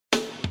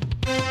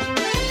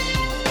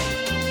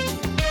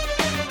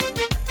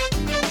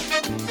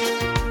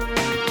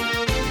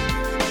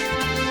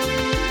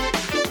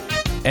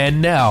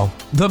And now,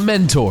 The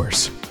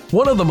Mentors,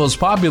 one of the most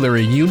popular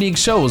and unique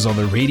shows on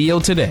the radio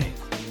today.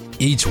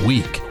 Each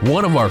week,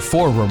 one of our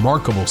 4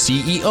 remarkable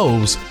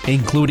CEOs,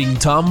 including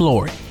Tom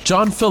Loarie,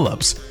 John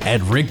Phillips,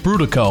 and Rick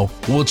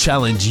Brutocao, will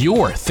challenge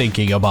your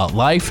thinking about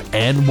life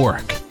and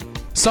work.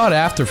 Sought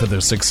after for their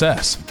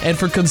success and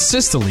for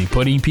consistently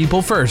putting people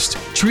first,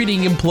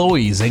 treating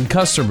employees and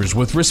customers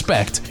with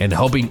respect, and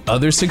helping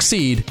others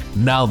succeed,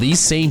 now these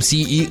same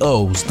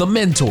CEOs, the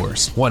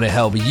mentors, want to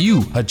help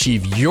you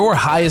achieve your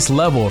highest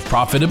level of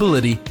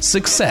profitability,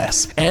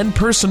 success, and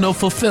personal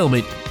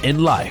fulfillment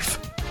in life,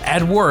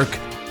 at work,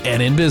 and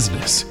in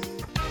business.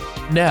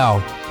 Now,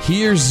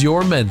 here's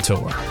your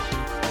mentor.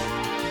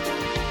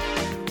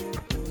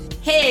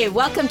 Hey,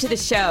 welcome to the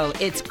show.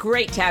 It's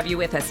great to have you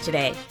with us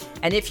today.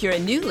 And if you're a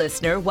new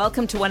listener,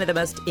 welcome to one of the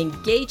most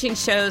engaging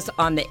shows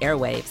on the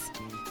airwaves.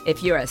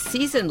 If you're a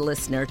seasoned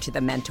listener to The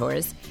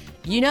Mentors,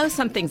 you know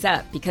something's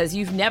up because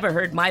you've never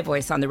heard my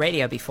voice on the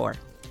radio before.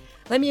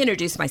 Let me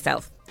introduce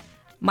myself.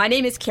 My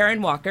name is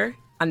Karen Walker.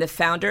 I'm the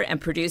founder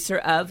and producer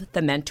of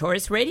The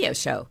Mentors radio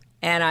show,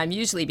 and I'm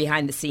usually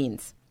behind the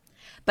scenes.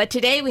 But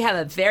today we have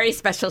a very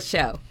special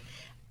show.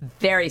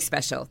 Very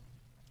special.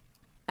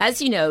 As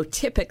you know,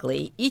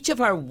 typically, each of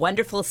our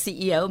wonderful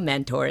CEO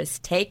mentors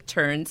take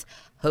turns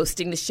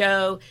hosting the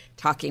show,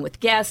 talking with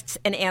guests,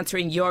 and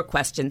answering your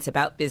questions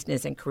about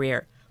business and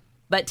career.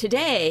 But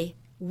today,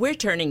 we're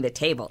turning the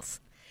tables.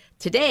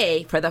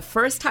 Today, for the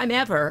first time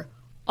ever,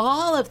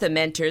 all of the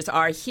mentors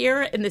are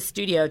here in the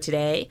studio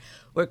today.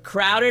 We're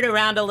crowded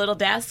around a little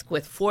desk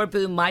with 4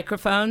 boom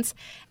microphones,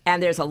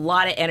 and there's a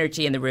lot of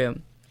energy in the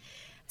room.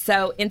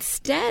 So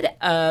instead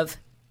of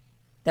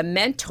the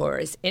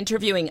mentors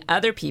interviewing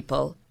other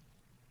people,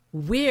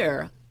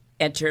 we're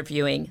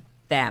interviewing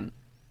them.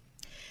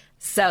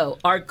 So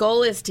our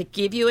goal is to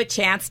give you a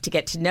chance to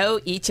get to know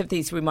each of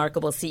these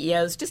remarkable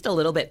CEOs just a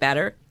little bit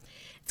better.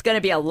 It's going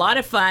to be a lot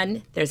of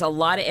fun. There's a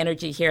lot of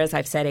energy here, as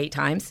I've said 8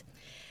 times.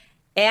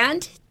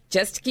 And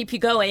just to keep you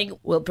going,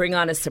 we'll bring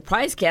on a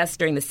surprise guest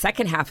during the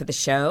second half of the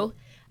show,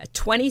 a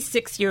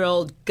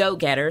 26-year-old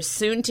go-getter,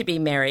 soon to be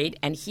married,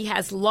 and he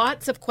has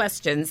lots of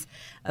questions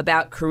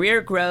about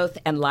career growth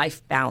and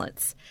life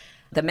balance.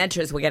 The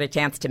mentors will get a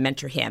chance to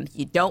mentor him.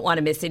 You don't want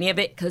to miss any of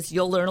it because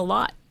you'll learn a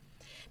lot.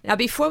 Now,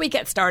 before we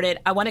get started,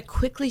 I want to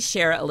quickly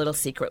share a little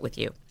secret with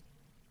you.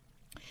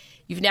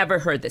 You've never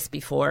heard this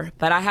before,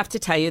 but I have to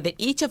tell you that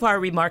each of our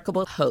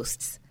remarkable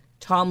hosts,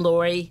 Tom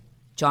Loarie,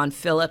 John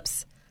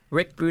Phillips,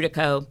 Rick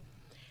Brutocao,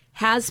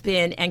 has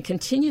been and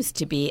continues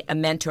to be a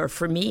mentor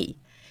for me.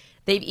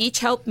 They've each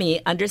helped me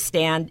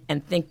understand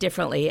and think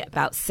differently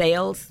about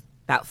sales,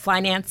 about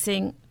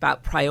financing,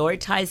 about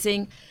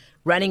prioritizing,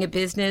 running a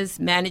business,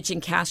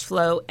 managing cash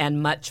flow,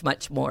 and much,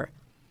 much more.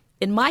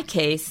 In my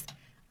case,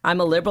 I'm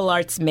a liberal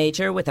arts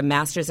major with a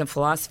master's in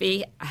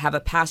philosophy. I have a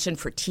passion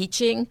for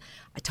teaching.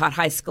 I taught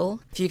high school.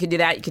 If you can do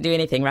that, you can do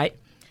anything, right?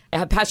 I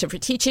have a passion for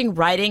teaching,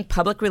 writing,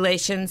 public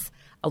relations,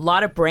 a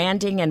lot of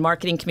branding and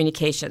marketing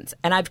communications.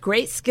 And I have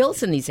great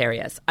skills in these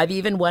areas. I've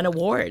even won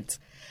awards.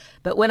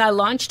 But when I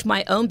launched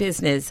my own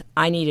business,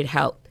 I needed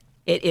help.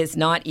 It is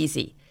not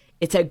easy.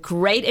 It's a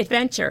great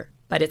adventure,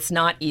 but it's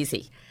not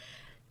easy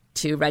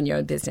to run your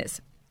own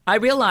business. I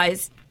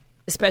realize,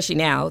 especially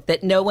now,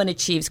 that no one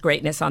achieves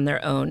greatness on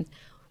their own.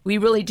 We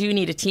really do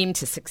need a team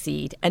to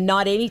succeed, and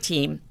not any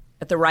team,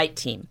 but the right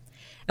team.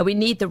 And we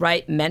need the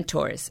right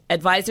mentors,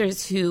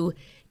 advisors who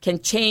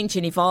can change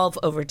and evolve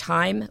over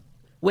time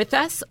with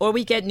us, or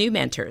we get new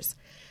mentors.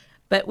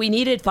 But we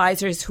need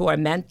advisors who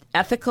are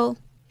ethical,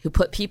 who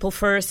put people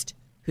first,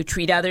 who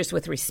treat others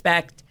with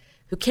respect,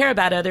 who care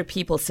about other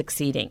people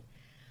succeeding.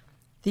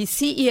 These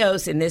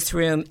CEOs in this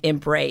room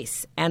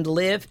embrace and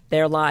live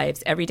their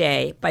lives every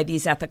day by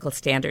these ethical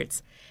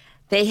standards.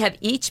 They have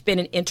each been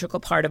an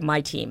integral part of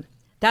my team.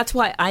 That's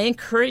why I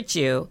encourage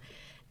you,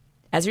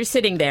 as you're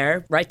sitting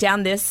there, write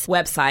down this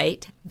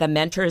website,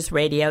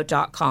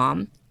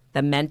 thementorsradio.com,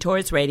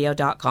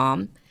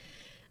 thementorsradio.com.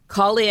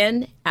 Call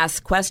in,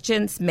 ask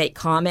questions, make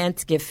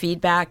comments, give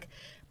feedback,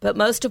 but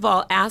most of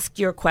all, ask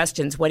your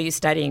questions. What are you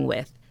studying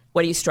with?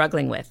 What are you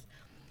struggling with?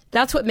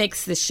 That's what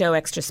makes this show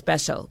extra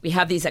special. We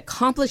have these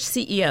accomplished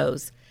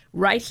CEOs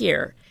right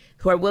here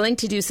who are willing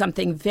to do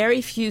something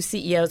very few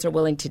CEOs are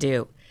willing to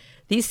do.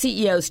 These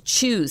CEOs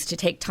choose to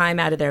take time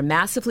out of their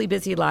massively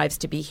busy lives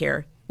to be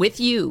here with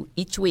you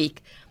each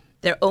week.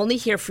 They're only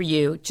here for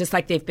you, just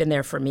like they've been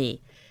there for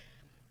me.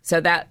 So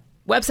that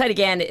website,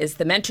 again, is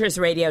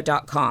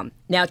thementorsradio.com.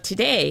 Now,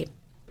 today,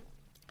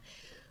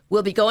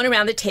 we'll be going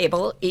around the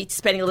table, each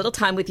spending a little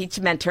time with each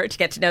mentor to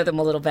get to know them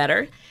a little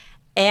better.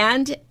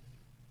 And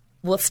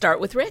we'll start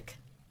with Rick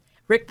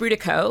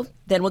Brutocao,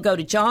 then we'll go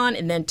to John,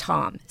 and then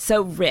Tom.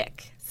 So,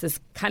 Rick, this is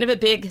kind of a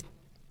big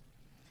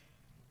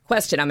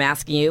question I'm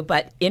asking you,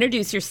 but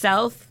introduce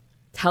yourself.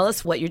 Tell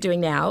us what you're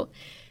doing now.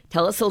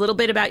 Tell us a little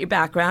bit about your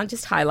background,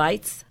 just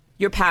highlights,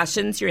 your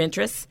passions, your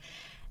interests,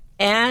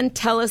 and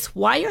tell us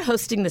why you're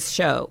hosting this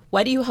show.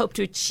 What do you hope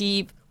to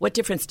achieve? What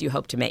difference do you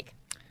hope to make?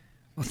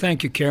 Well,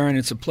 thank you, Karen.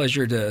 It's a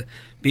pleasure to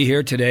be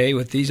here today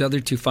with these other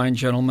two fine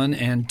gentlemen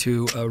and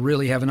to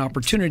really have an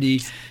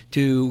opportunity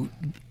to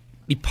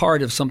be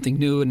part of something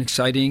new and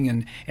exciting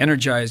and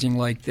energizing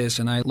like this.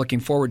 And I'm looking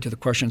forward to the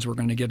questions we're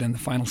going to get in the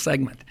final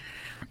segment.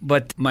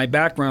 But my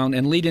background,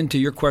 and lead into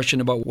your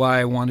question about why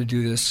I want to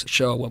do this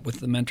show with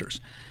the mentors.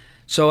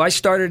 So I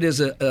started as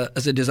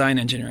a design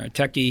engineer, a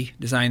techie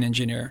design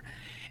engineer.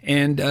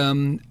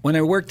 And when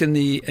I worked in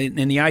the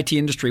IT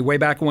industry way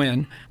back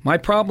when, my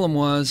problem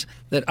was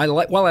that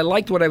while I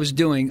liked what I was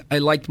doing, I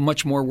liked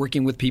much more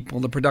working with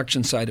people, the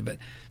production side of it.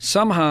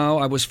 Somehow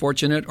I was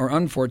fortunate or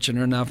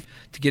unfortunate enough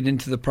to get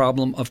into the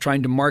problem of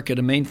trying to market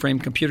a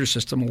mainframe computer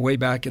system way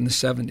back in the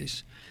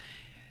 70s.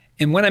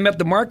 And when I met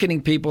the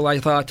marketing people, I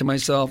thought to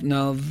myself,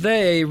 now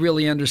they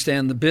really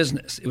understand the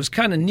business. It was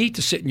kind of neat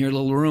to sit in your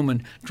little room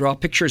and draw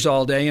pictures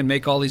all day and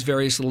make all these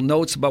various little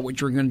notes about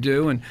what you were going to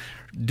do and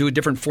do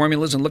different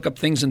formulas and look up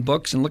things in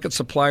books and look at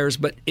suppliers,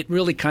 but it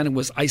really kind of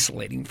was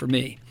isolating for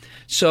me.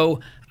 So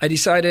I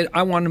decided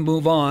I wanted to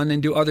move on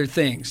and do other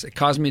things. It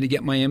caused me to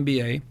get my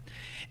MBA.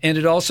 And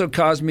it also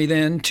caused me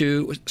then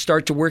to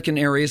start to work in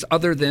areas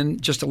other than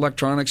just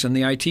electronics and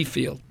the IT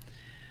field.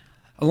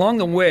 Along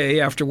the way,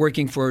 after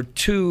working for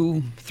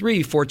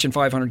 3 Fortune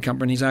 500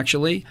 companies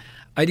actually,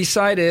 I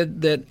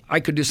decided that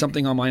I could do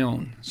something on my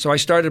own. So I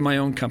started my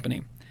own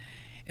company.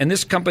 And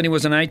this company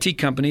was an IT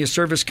company, a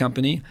service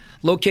company,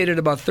 located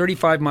about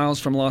 35 miles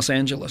from Los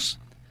Angeles.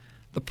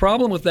 The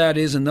problem with that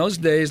is in those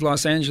days,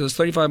 Los Angeles,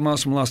 35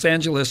 miles from Los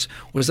Angeles,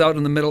 was out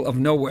in the middle of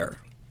nowhere.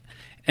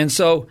 And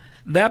so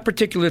that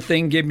particular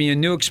thing gave me a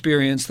new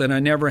experience that I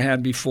never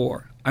had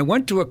before. I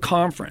went to a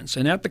conference,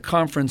 and at the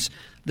conference,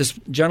 this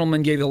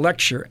gentleman gave a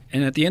lecture,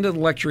 and at the end of the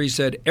lecture, he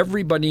said,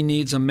 everybody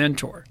needs a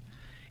mentor.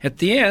 At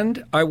the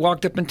end, I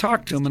walked up and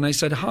talked to him, and I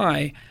said,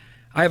 hi,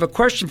 I have a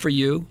question for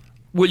you.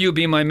 Will you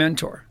be my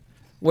mentor?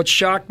 What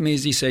shocked me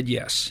is he said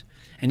yes.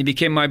 And he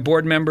became my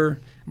board member,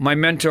 my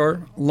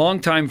mentor,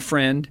 longtime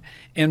friend,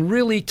 and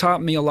really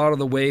taught me a lot of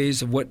the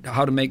ways of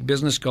how to make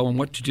business go and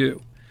what to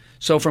do.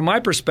 So from my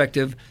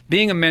perspective,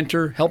 being a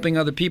mentor, helping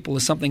other people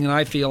is something that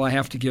I feel I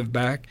have to give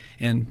back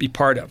and be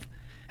part of.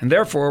 And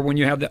therefore,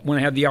 when I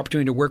had the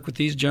opportunity to work with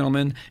these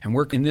gentlemen and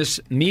work in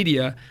this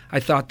media, I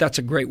thought that's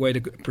a great way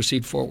to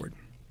proceed forward.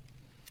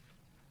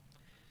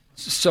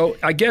 So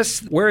I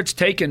guess where it's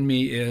taken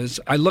me is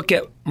I look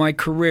at my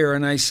career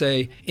and I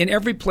say, in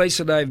every place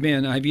that I've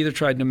been, I've either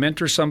tried to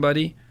mentor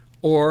somebody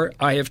or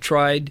I have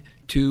tried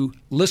to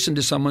listen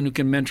to someone who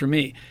can mentor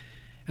me.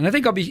 And I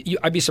think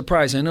I'd be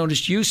surprised. I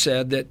noticed you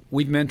said that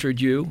we've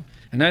mentored you.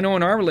 And I know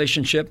in our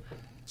relationship,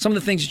 some of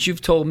the things that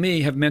you've told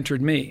me have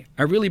mentored me.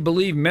 I really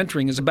believe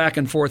mentoring is a back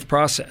and forth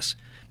process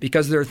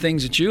because there are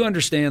things that you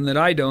understand that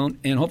I don't,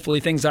 and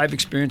hopefully things I've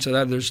experienced that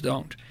others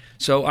don't.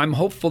 So I'm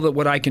hopeful that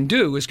what I can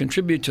do is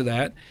contribute to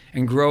that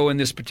and grow in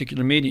this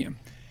particular medium.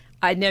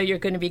 I know you're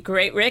going to be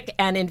great, Rick.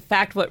 And in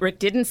fact, what Rick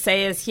didn't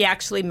say is he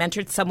actually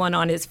mentored someone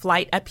on his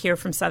flight up here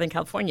from Southern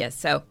California.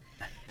 So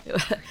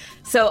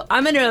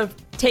I'm going to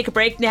take a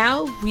break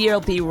now.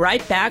 We'll be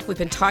right back. We've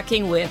been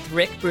talking with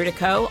Rick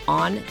Brutocao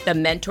on the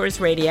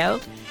Mentors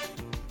Radio.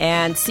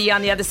 And see you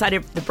on the other side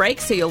of the break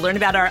so you'll learn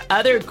about our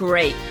other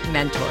great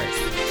mentors.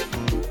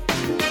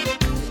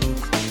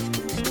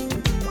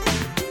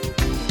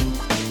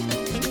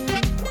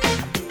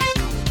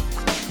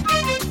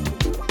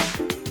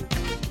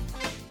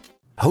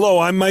 Hello,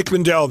 I'm Mike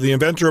Lindell, the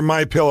inventor of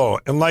MyPillow,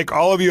 and like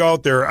all of you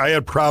out there, I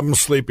had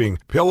problems sleeping.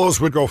 Pillows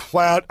would go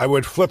flat, I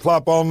would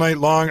flip-flop all night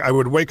long, I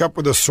would wake up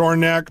with a sore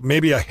neck,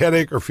 maybe a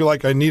headache, or feel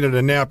like I needed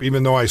a nap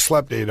even though I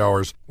slept 8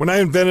 hours. When I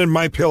invented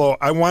MyPillow,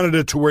 I wanted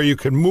it to where you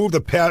could move the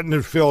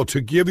patented fill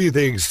to give you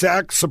the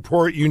exact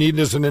support you need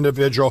as an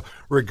individual,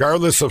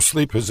 regardless of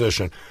sleep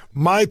position.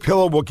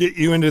 MyPillow will get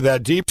you into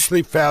that deep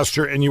sleep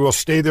faster, and you will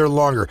stay there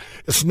longer.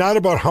 It's not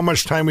about how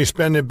much time we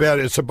spend in bed,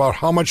 it's about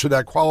how much of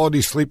that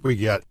quality sleep we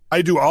get.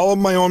 I do all of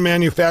my own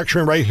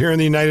manufacturing right here in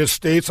the United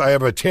States. I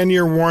have a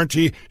 10-year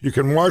warranty. You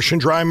can wash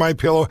and dry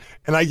MyPillow,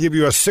 and I give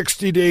you a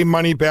 60-day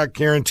money-back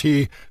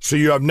guarantee, so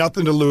you have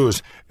nothing to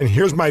lose. And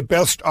here's my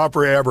best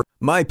offer ever.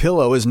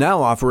 MyPillow is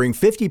now offering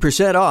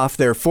 50% off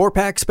their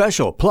 4-pack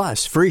special,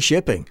 plus free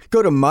shipping.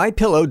 Go to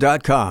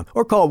MyPillow.com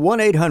or call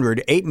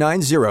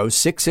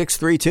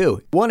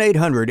 1-800-890-6632,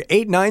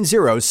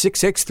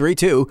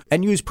 1-800-890-6632,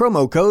 and use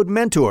promo code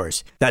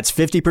MENTORS. That's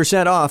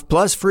 50% off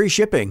plus free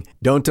shipping.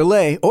 Don't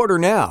delay. Order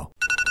now.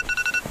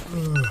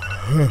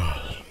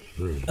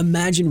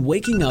 Imagine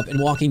waking up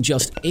and walking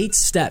just 8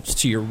 steps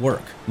to your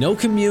work. No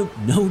commute,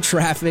 no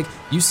traffic.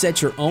 You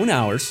set your own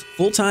hours,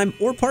 full-time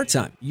or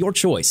part-time, your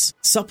choice.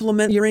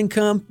 Supplement your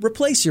income,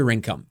 replace your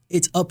income.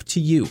 It's up to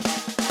you.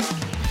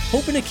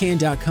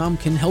 HopeInACan.com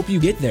can help you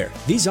get there.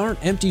 These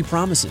aren't empty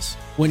promises.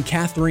 When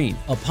Catherine,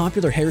 a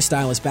popular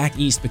hairstylist back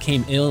east,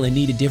 became ill and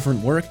needed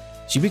different work,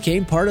 she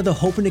became part of the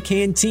Hope in a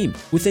Can team.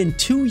 Within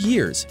 2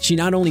 years, she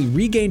not only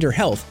regained her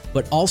health,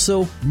 but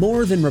also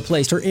more than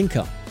replaced her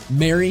income.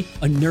 Mary,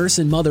 a nurse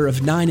and mother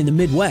of 9 in the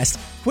Midwest,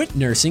 quit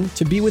nursing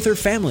to be with her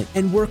family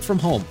and work from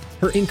home.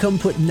 Her income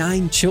put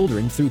 9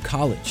 children through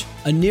college.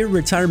 A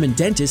near-retirement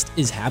dentist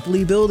is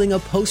happily building a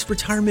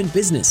post-retirement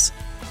business.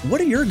 What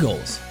are your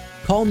goals?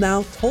 Call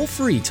now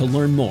toll-free to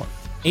learn more.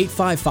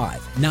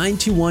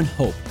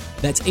 855-921-HOPE.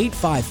 That's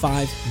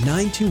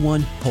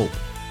 855-921-HOPE.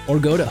 Or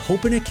go to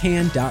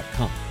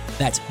hopeinacan.com.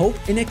 That's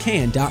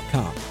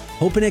hopeinacan.com.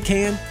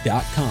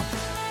 hopeinacan.com.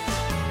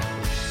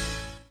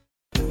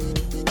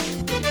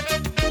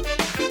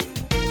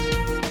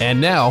 And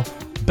now,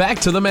 back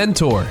to the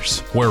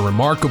Mentors, where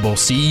remarkable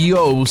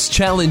CEOs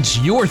challenge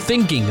your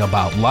thinking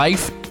about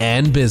life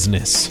and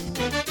business.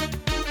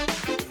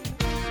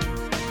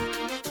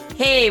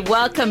 Hey,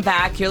 welcome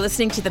back. You're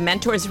listening to the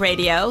Mentors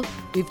Radio.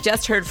 We've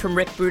just heard from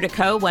Rick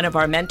Brutocao, one of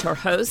our mentor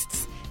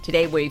hosts.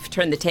 Today we've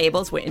turned the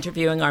tables. We're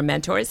interviewing our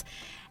mentors.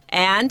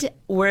 And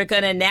we're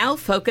going to now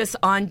focus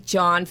on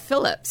John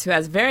Phillips, who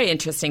has a very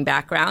interesting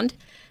background.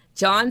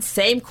 John,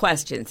 same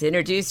questions.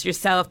 Introduce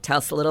yourself. Tell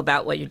us a little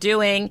about what you're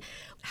doing,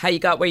 how you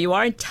got where you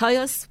are, and tell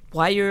us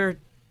why you're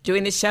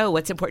doing the show.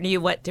 What's important to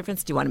you? What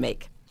difference do you want to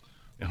make?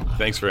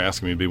 Thanks for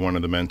asking me to be one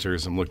of the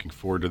mentors. I'm looking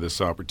forward to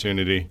this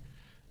opportunity.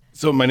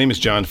 So my name is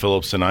John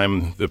Phillips, and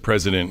I'm the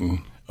president and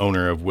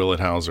owner of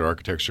Willett Hauser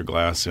Architecture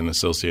Glass and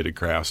Associated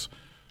Crafts.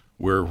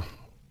 We're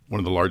one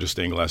of the largest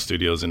stained glass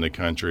studios in the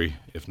country,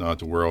 if not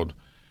the world.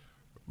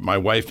 My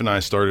wife and I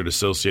started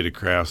Associated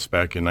Crafts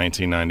back in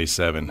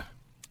 1997.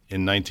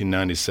 In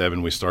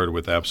 1997, we started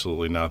with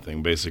absolutely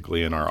nothing,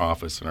 basically in our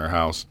office, in our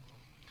house.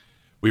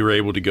 We were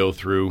able to go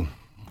through,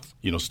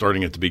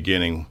 starting at the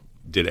beginning,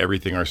 did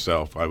everything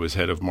ourselves. I was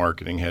head of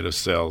marketing, head of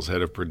sales,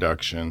 head of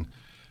production,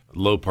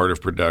 low part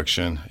of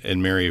production,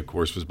 and Mary, of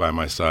course, was by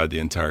my side the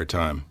entire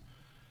time.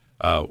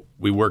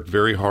 We worked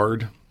very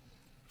hard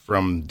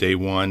from day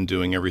one,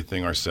 doing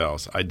everything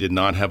ourselves. I did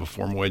not have a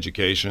formal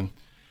education.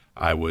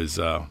 I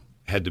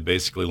had to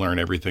basically learn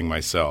everything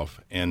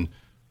myself. And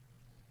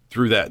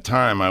through that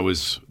time,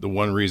 the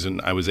one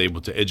reason I was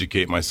able to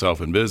educate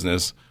myself in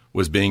business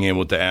was being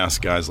able to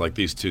ask guys like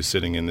these two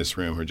sitting in this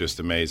room who are just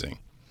amazing.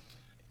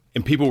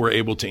 And people were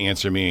able to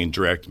answer me and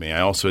direct me.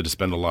 I also had to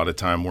spend a lot of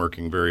time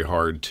working very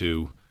hard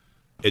to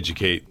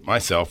educate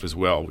myself as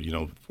well.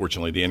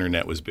 Fortunately, the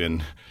internet was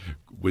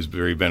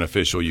very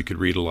beneficial. You could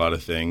read a lot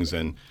of things,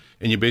 and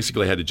you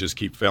basically had to just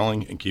keep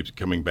failing and keep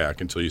coming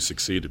back until you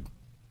succeeded.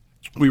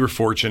 We were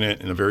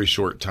fortunate in a very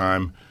short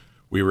time.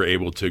 We were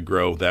able to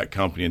grow that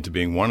company into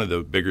being one of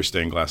the bigger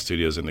stained glass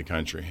studios in the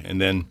country.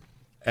 And then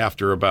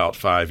after about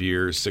 5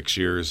 years, 6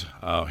 years,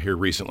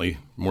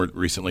 more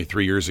recently,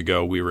 3 years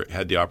ago, we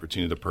had the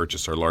opportunity to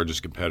purchase our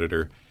largest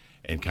competitor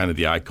and kind of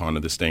the icon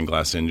of the stained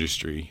glass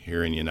industry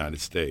here in the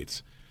United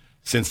States.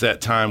 Since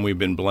that time, we've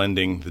been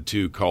blending the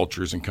two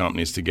cultures and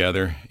companies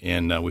together,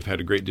 and we've had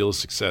a great deal of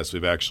success.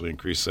 We've actually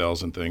increased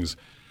sales and things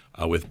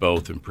with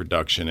both in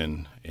production,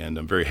 and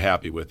I'm very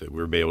happy with it.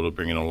 We've been able to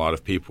bring in a lot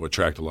of people,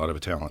 attract a lot of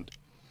talent.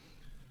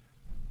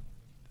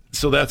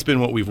 So that's been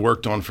what we've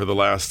worked on for the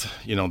last,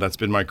 that's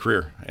been my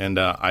career. And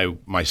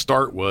my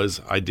start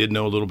was I did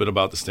know a little bit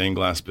about the stained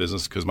glass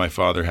business because my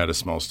father had a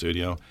small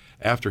studio.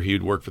 After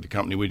he'd worked for the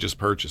company we just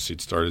purchased,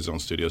 he'd started his own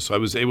studio. So I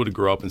was able to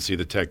grow up and see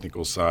the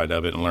technical side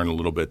of it and learn a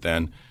little bit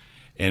then,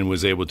 and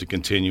was able to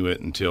continue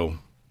it until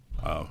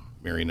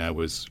Mary and I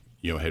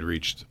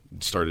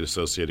started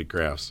Associated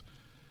Crafts.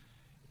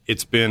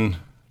 It's been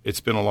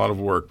a lot of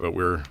work, but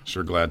we're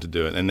sure glad to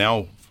do it. And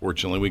now,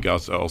 fortunately, we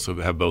also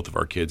have both of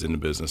our kids in the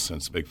business, and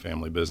it's a big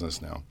family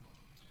business now.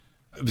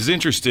 I was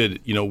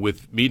interested,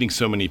 with meeting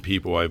so many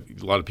people. A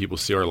lot of people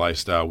see our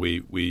lifestyle.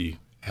 We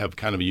have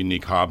kind of a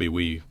unique hobby.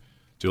 We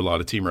do a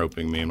lot of team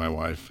roping, me and my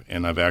wife,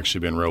 and I've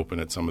actually been roping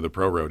at some of the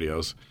pro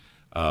rodeos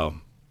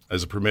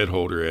as a permit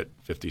holder at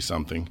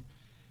 50-something,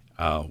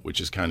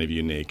 which is kind of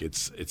unique.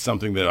 It's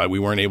something that we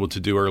weren't able to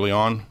do early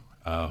on.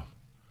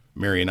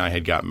 Mary and I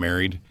had got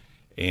married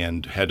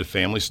and had a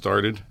family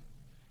started,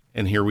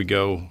 and here we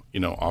go,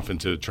 off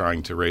into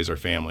trying to raise our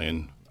family.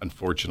 And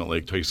unfortunately,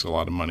 it takes a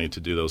lot of money to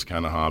do those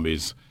kind of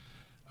hobbies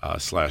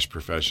 /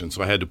 professions.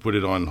 So I had to put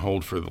it on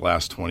hold for the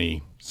last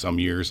 20-some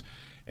years.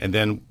 And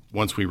then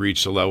once we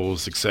reached a level of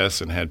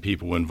success and had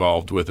people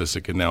involved with us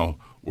that could now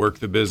work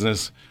the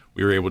business,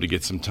 we were able to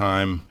get some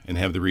time and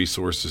have the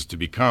resources to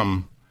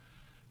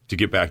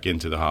get back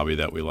into the hobby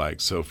that we like.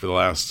 So for the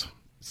last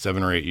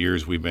 7 or 8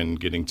 years, we've been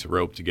getting to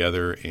rope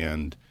together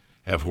and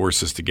have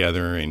horses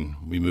together, and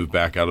we moved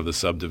back out of the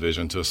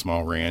subdivision to a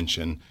small ranch,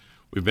 and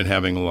we've been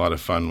having a lot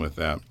of fun with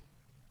that.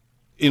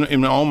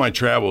 In all my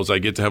travels, I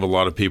get to have a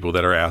lot of people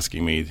that are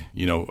asking me,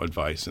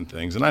 advice and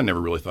things, and I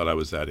never really thought I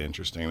was that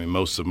interesting. I mean,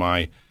 most of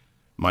my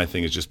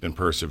thing has just been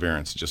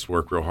perseverance. Just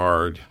work real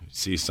hard,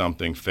 see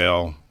something,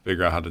 fail,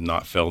 figure out how to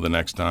not fail the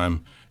next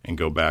time, and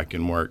go back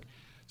and work.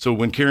 So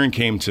when Karen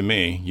came to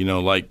me,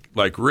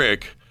 like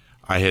Rick,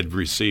 I had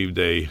received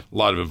a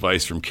lot of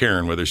advice from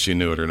Karen, whether she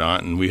knew it or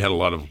not, and we had a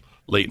lot of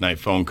late-night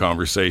phone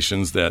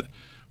conversations that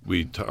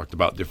we talked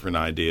about different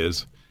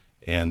ideas.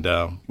 And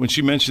when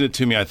she mentioned it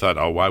to me, I thought,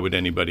 why would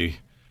anybody,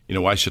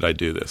 why should I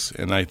do this?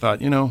 And I thought,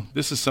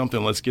 this is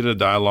something, let's get a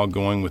dialogue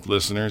going with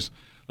listeners.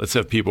 Let's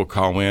have people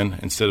call in.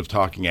 Instead of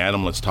talking at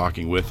them, let's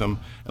talking with them.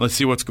 And let's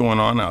see what's going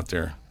on out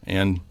there.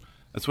 And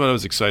that's what I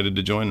was excited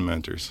to join the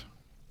Mentors.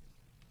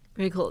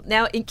 Very cool.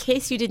 Now, in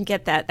case you didn't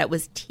get that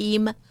was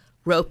team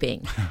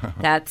roping.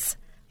 That's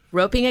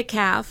roping a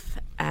calf.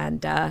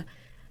 And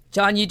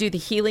John, you do the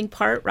healing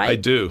part, right? I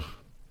do.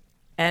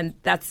 And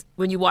that's,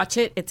 when you watch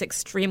it, it's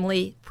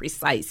extremely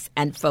precise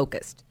and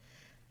focused.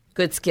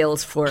 Good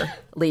skills for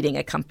leading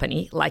a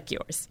company like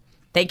yours.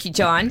 Thank you,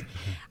 John.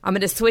 I'm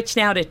going to switch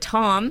now to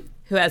Tom,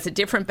 who has a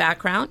different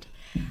background.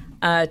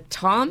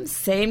 Tom,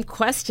 same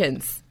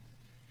questions.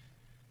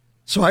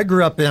 So I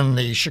grew up in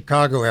the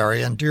Chicago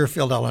area in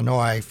Deerfield,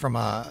 Illinois, from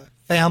a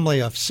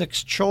family of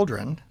 6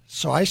 children.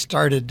 So I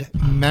started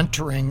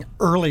mentoring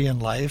early in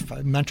life.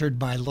 I mentored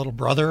my little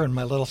brother and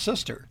my little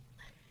sister,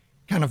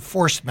 kind of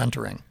forced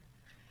mentoring.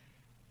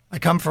 I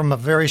come from a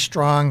very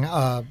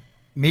strong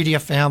media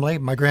family.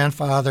 My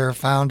grandfather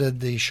founded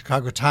the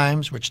Chicago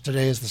Times, which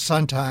today is the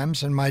Sun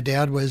Times, and my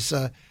dad was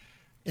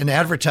in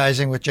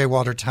advertising with J.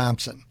 Walter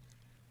Thompson.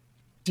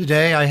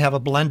 Today, I have a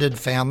blended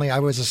family. I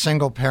was a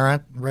single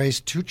parent,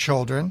 raised 2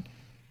 children,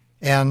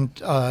 and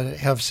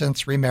have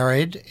since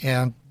remarried.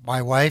 And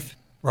my wife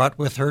brought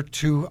with her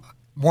 2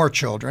 more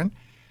children.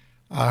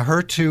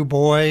 Her 2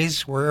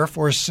 boys were Air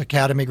Force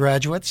Academy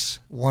graduates.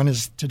 One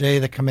is today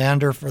the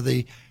commander for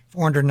the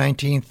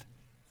 419th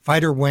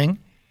Fighter Wing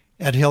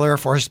at Hill Air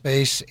Force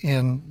Base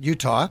in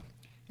Utah.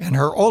 And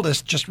her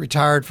oldest just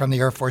retired from the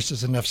Air Force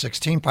as an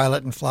F-16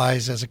 pilot and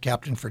flies as a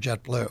captain for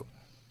JetBlue.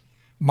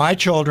 My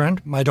children,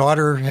 my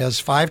daughter has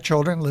 5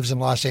 children, lives in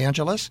Los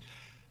Angeles.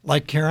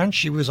 Like Karen,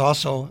 she was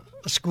also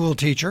a school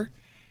teacher.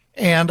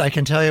 And I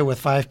can tell you with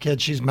 5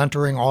 kids, she's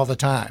mentoring all the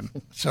time.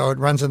 So it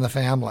runs in the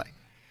family.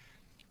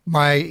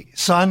 My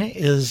son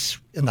is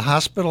in the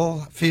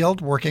hospital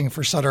field working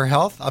for Sutter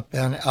Health up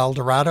in El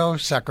Dorado,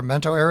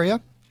 Sacramento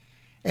area.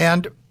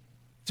 And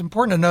it's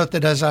important to note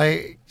that as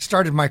I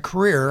started my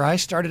career, I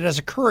started as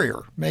a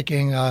courier,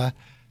 making $1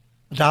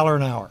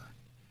 an hour.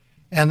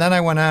 And then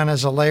I went on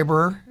as a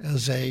laborer,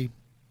 as a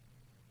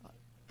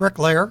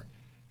bricklayer,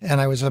 and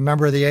I was a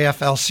member of the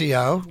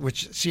AFL-CIO,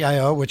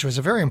 which was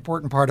a very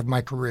important part of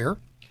my career.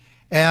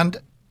 And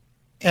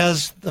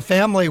as the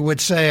family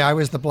would say, I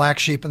was the black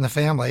sheep in the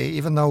family.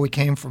 Even though we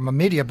came from a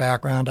media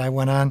background, I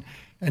went on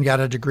and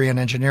got a degree in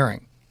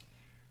engineering.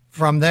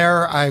 From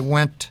there, I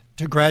went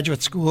to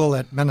graduate school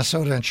at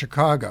Minnesota and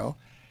Chicago.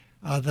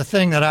 The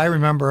thing that I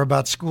remember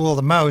about school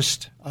the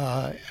most,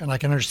 and I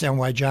can understand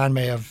why John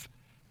may have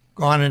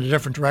gone in a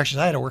different direction.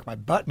 I had to work my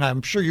butt, and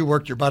I'm sure you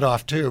worked your butt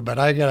off too, but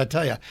I got to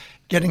tell you,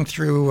 getting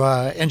through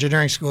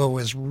engineering school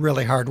was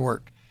really hard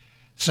work.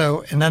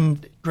 So, and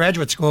then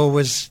graduate school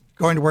was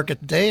going to work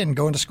at the day and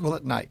going to school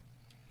at night.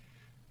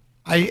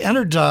 I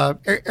entered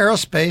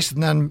aerospace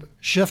and then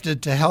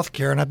shifted to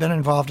healthcare, and I've been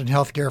involved in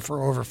healthcare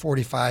for over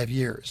 45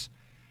 years.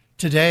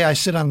 Today, I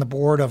sit on the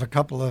board of a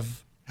couple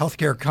of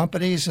healthcare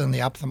companies in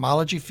the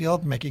ophthalmology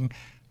field, making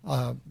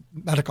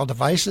medical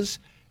devices,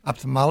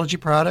 ophthalmology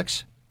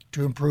products,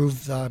 to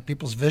improve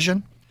people's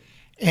vision.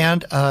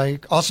 And I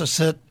also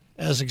sit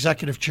as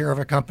executive chair of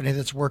a company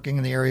that's working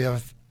in the area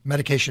of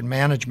medication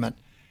management,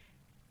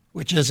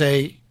 which is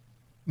a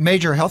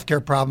major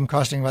healthcare problem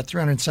costing about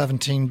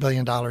 $317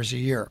 billion a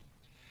year.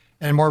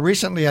 And more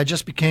recently, I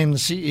just became the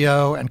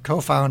CEO and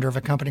co-founder of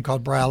a company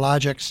called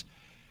Biologics,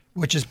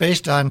 which is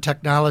based on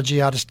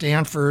technology out of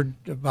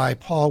Stanford by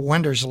Paul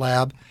Wender's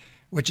lab,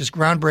 which is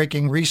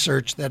groundbreaking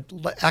research that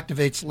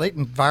activates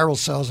latent viral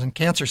cells and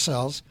cancer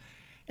cells.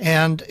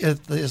 And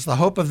it is the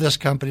hope of this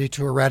company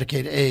to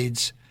eradicate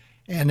AIDS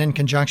and, in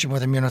conjunction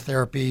with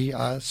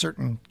immunotherapy,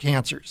 certain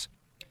cancers.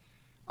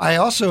 I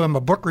also am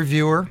a book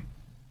reviewer,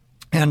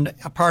 and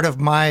a part of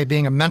my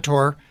being a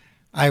mentor,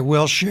 I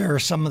will share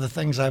some of the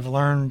things I've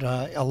learned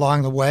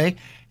along the way,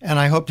 and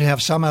I hope to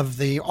have some of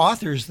the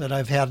authors that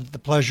I've had the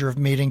pleasure of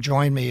meeting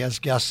join me as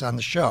guests on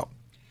the show.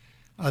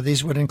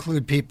 These would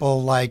include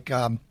people like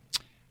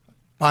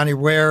Bonnie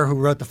Ware, who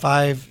wrote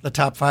the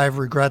top 5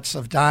 regrets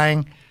of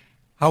dying,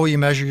 How Will You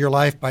Measure Your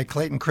Life by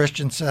Clayton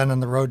Christensen,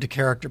 and The Road to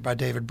Character by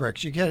David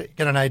Bricks. You get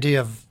an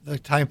idea of the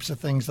types of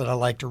things that I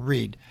like to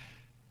read.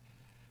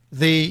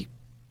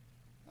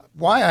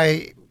 Why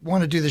I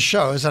want to do the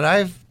show is that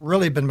I've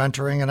really been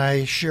mentoring, and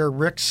I share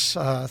Rick's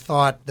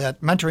thought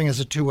that mentoring is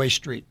a two-way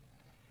street.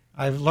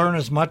 I've learned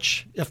as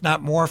much, if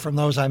not more, from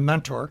those I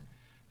mentor,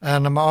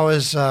 and I'm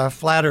always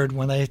flattered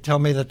when they tell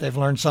me that they've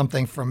learned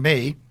something from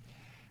me.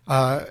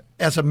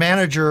 As a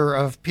manager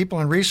of people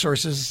and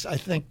resources, I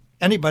think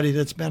anybody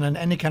that's been in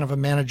any kind of a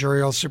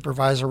managerial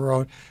supervisor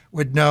role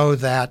would know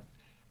that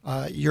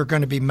you're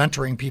going to be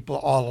mentoring people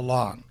all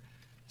along.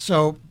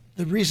 So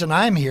the reason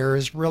I'm here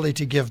is really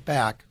to give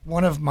back.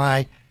 One of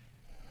my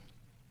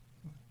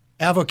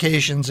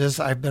avocations is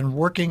I've been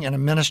working in a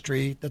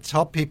ministry that's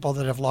helped people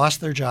that have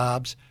lost their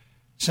jobs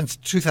since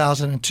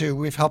 2002.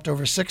 We've helped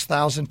over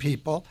 6,000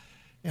 people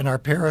in our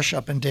parish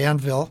up in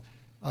Danville.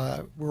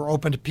 We're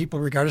open to people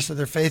regardless of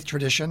their faith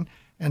tradition,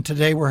 and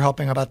today we're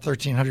helping about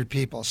 1,300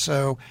 people.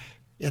 So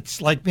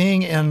It's like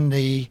being in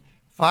the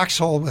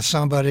foxhole with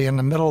somebody in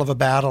the middle of a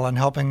battle and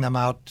helping them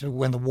out to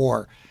win the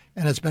war.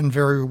 And it's been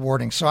very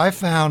rewarding. So I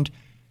found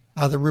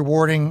the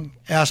rewarding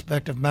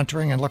aspect of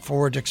mentoring and look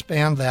forward to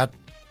expand that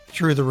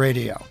through the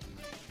radio.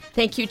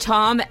 Thank you,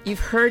 Tom. You've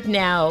heard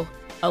now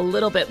a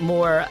little bit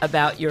more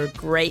about your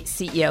great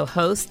CEO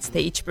hosts.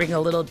 They each bring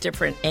a little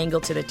different angle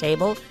to the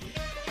table.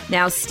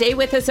 Now, stay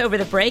with us over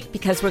the break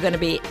because we're going to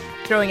be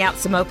throwing out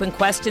some open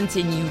questions,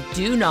 and you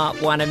do not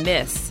want to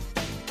miss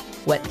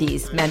what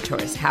these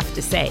mentors have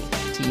to say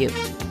to you.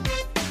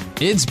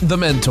 It's The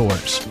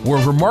Mentors,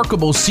 where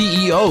remarkable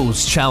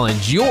CEOs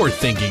challenge your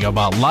thinking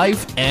about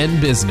life and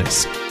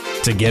business.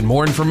 To get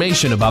more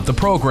information about the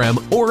program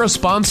or a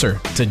sponsor,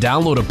 to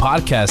download a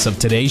podcast of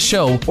today's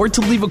show, or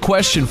to leave a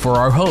question for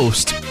our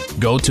host,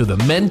 go to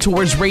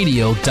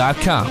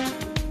thementorsradio.com.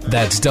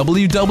 That's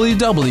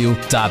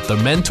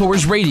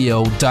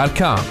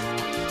www.thementorsradio.com.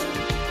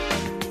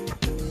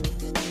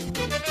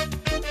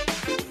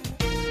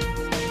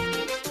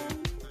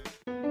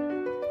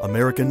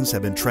 Americans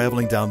have been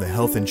traveling down the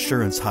health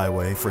insurance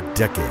highway for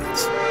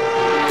decades.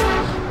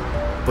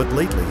 But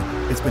lately,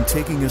 it's been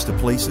taking us to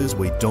places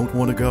we don't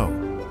want to go.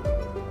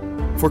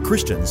 For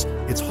Christians,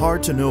 it's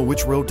hard to know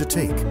which road to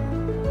take.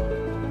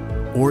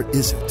 Or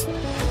is it?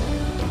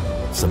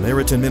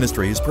 Samaritan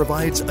Ministries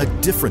provides a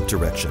different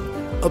direction,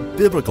 a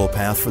biblical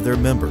path for their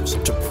members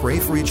to pray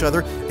for each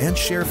other and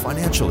share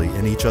financially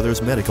in each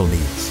other's medical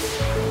needs.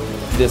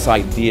 This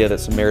idea that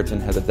Samaritan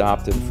has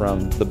adopted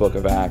from the book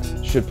of Acts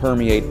should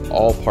permeate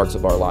all parts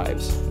of our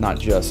lives, not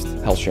just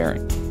health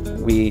sharing.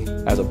 We,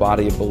 as a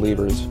body of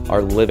believers,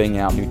 are living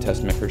out New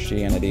Testament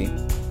Christianity.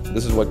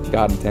 This is what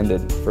God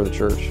intended for the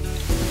church.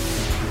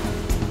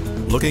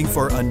 Looking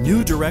for a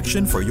new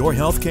direction for your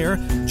health care?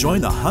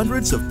 Join the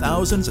hundreds of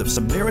thousands of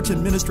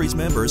Samaritan Ministries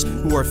members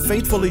who are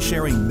faithfully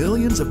sharing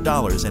millions of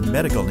dollars in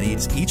medical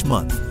needs each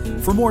month.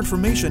 For more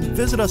information,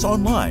 visit us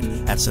online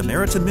at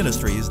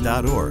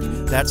SamaritanMinistries.org.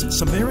 That's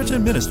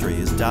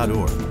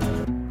SamaritanMinistries.org.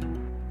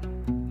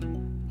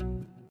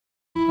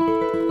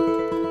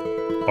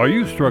 Are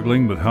you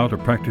struggling with how to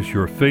practice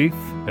your faith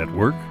at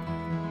work?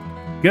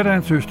 Get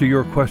answers to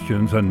your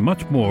questions and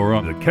much more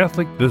on the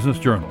Catholic Business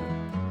Journal,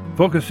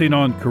 focusing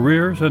on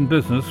careers and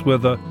business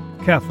with a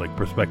Catholic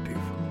perspective.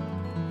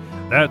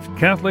 That's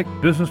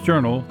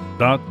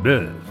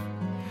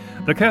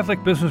CatholicBusinessJournal.biz. The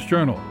Catholic Business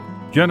Journal,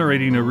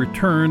 generating a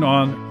return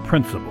on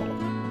principle.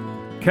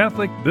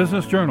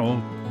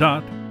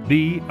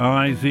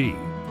 CatholicBusinessJournal.biz.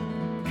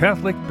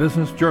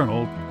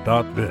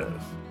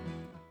 CatholicBusinessJournal.biz.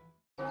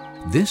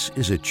 This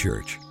is a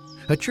church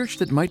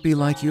that might be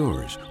like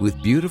yours,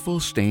 with beautiful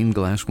stained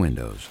glass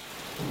windows.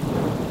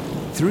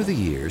 Through the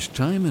years,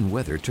 time and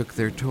weather took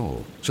their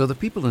toll, so the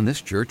people in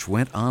this church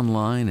went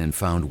online and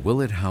found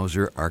Willett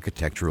Hauser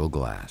Architectural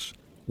Glass.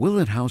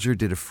 Willett Hauser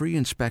did a free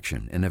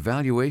inspection and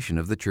evaluation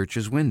of the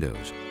church's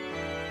windows.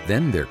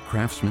 Then their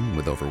craftsmen,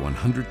 with over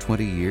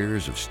 120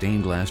 years of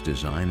stained glass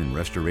design and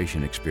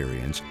restoration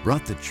experience,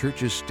 brought the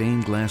church's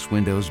stained glass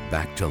windows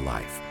back to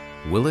life.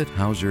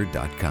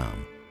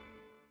 WillettHauser.com.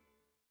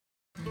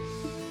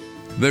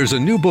 There's a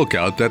new book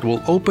out that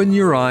will open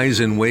your eyes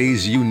in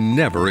ways you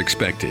never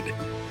expected.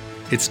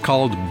 It's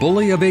called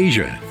Bully of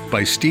Asia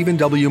by Stephen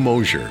W.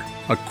 Mosier,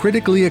 a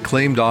critically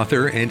acclaimed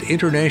author and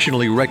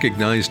internationally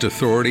recognized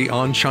authority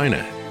on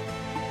China.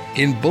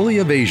 In Bully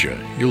of Asia,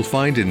 you'll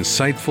find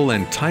insightful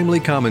and timely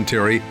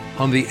commentary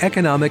on the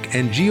economic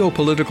and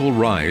geopolitical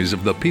rise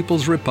of the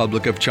People's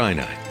Republic of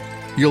China.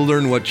 You'll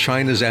learn what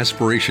China's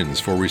aspirations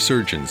for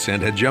resurgence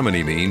and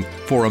hegemony mean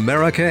for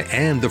America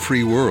and the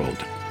free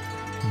world.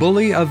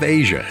 Bully of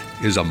Asia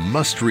is a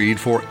must-read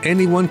for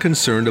anyone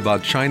concerned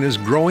about China's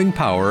growing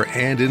power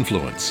and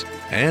influence,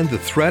 and the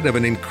threat of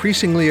an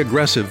increasingly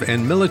aggressive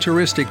and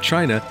militaristic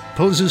China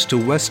poses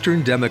to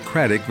Western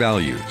democratic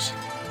values.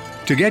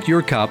 To get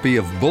your copy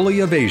of Bully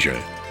of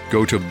Asia,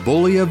 go to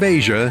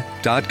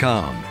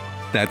bullyofasia.com.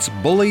 That's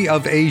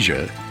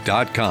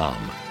bullyofasia.com.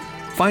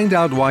 Find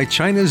out why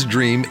China's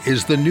dream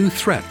is the new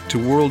threat to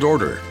world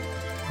order.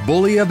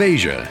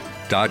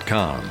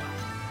 bullyofasia.com.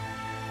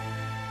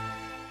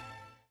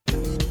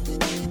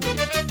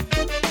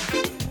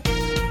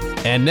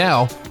 And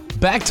now,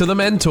 back to The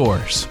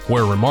Mentors,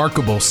 where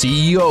remarkable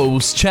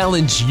CEOs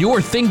challenge your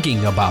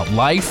thinking about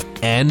life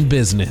and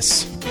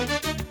business.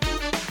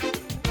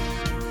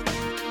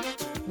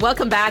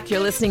 Welcome back.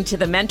 You're listening to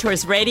The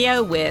Mentors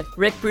Radio with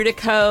Rick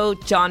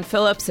Brutocao, John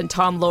Phillips, and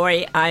Tom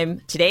Loarie. I'm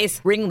today's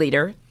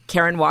ringleader,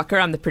 Karen Walker.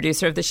 I'm the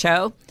producer of the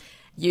show.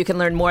 You can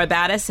learn more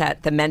about us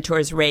at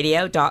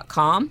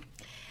thementorsradio.com.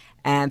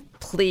 And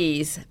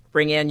please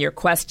bring in your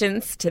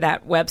questions to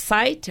that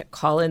website.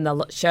 Call in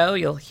the show.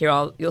 You'll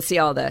see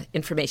all the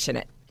information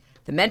at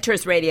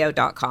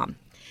thementorsradio.com.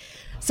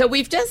 So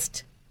we've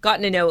just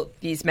gotten to know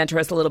these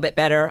mentors a little bit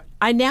better.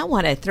 I now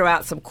want to throw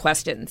out some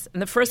questions.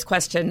 And the first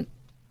question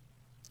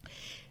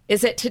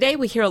is that today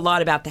we hear a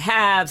lot about the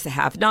haves, the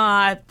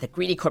have-not, the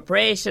greedy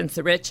corporations,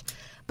 the rich.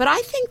 But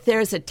I think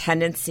there's a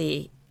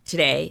tendency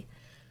today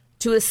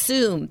to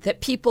assume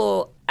that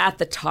people at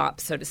the top,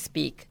 so to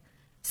speak,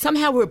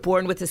 somehow were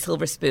born with a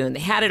silver spoon. They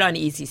had it on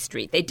easy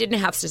street. They didn't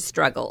have to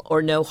struggle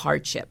or no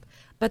hardship.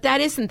 But that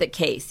isn't the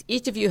case.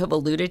 Each of you have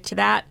alluded to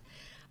that.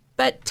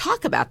 But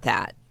talk about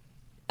that.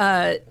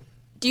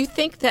 Do you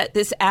think that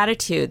this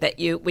attitude that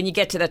when you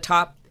get to the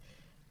top,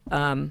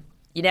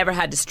 you never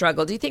had to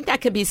struggle, do you think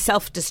that could be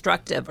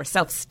self-destructive or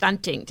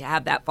self-stunting to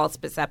have that false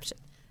perception?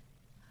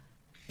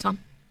 Tom?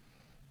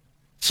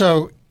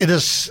 So it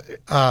is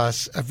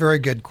a very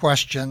good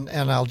question,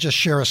 and I'll just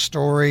share a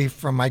story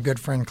from my good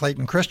friend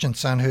Clayton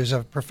Christensen, who's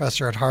a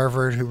professor at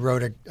Harvard who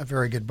wrote a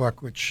very good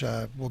book, which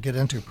we'll get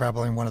into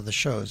probably in one of the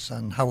shows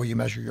on how will you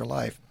measure your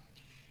life.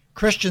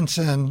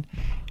 Christensen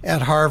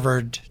at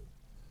Harvard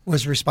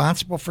was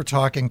responsible for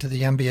talking to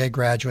the MBA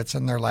graduates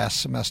in their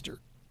last semester.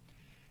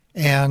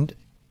 And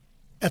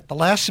at the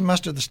last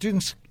semester, the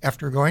students,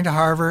 after going to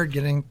Harvard,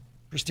 getting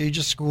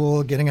prestigious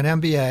school, getting an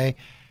MBA,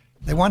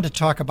 they wanted to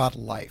talk about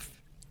life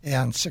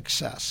and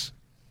success,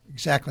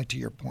 exactly to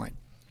your point.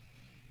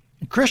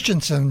 And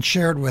Christensen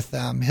shared with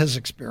them his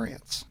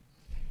experience.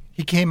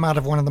 He came out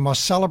of one of the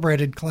most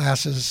celebrated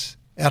classes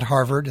at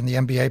Harvard in the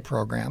MBA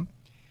program,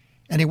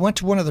 and he went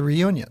to one of the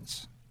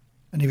reunions,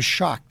 and he was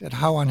shocked at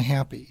how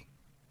unhappy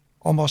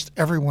almost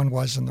everyone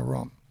was in the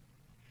room.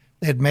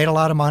 They had made a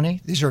lot of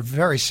money. These are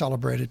very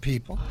celebrated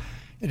people.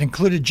 It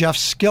included Jeff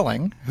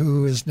Skilling,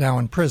 who is now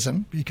in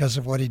prison because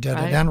of what he did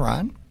at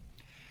Enron.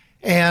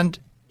 And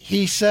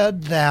he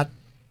said that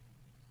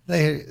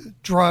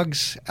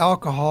drugs,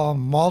 alcohol,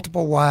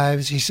 multiple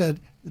wives, he said,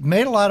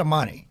 made a lot of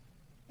money.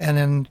 And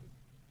in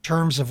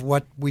terms of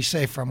what we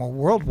say from a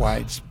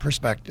worldwide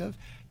perspective,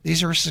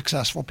 these are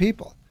successful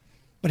people.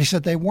 But he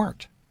said they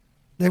weren't.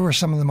 They were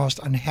some of the most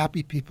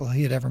unhappy people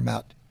he had ever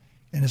met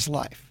in his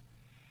life.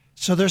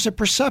 So there's a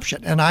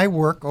perception. And I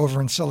work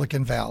over in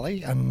Silicon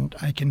Valley, and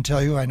I can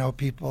tell you I know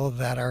people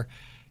that are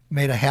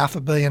made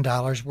 $500 million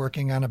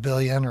working on $1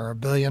 billion or $1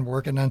 billion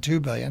working on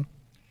 $2 billion.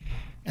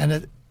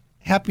 And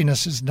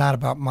happiness is not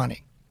about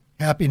money.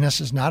 Happiness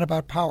is not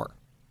about power.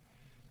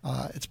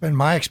 It's been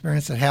my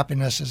experience that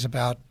happiness is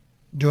about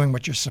doing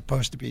what you're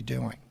supposed to be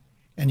doing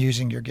and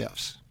using your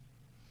gifts.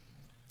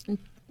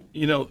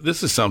 You know,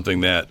 this is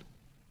something that,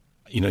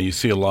 you know, you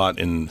see a lot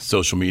in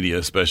social media,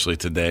 especially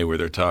today, where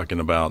they're talking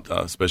about,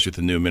 especially with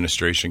the new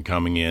administration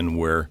coming in,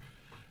 where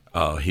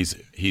he's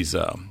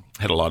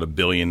had a lot of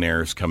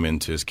billionaires come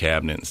into his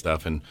cabinet and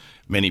stuff, and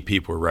many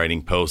people are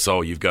writing posts,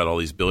 oh, you've got all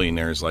these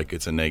billionaires, like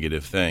it's a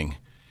negative thing.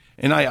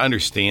 And I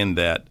understand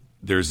that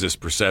there's this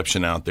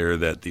perception out there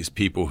that these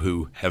people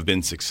who have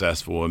been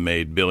successful and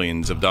made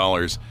billions of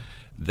dollars,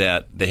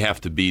 that they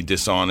have to be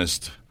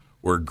dishonest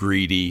or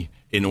greedy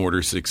in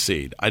order to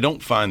succeed. I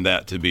don't find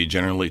that to be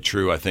generally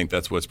true. I think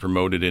that's what's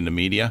promoted in the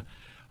media.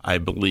 I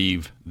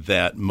believe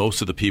that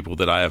most of the people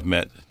that I have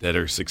met that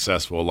are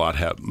successful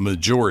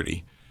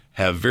majority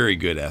have very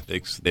good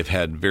ethics. They've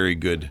had very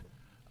good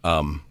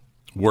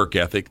work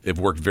ethic. They've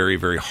worked very,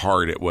 very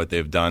hard at what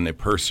they've done. They've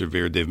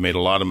persevered. They've made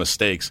a lot of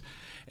mistakes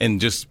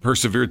and just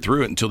persevered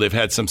through it until they've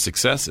had some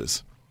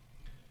successes.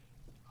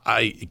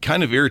 It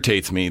kind of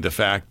irritates me, the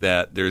fact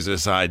that there's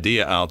this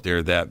idea out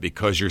there that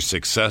because you're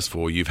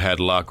successful, you've had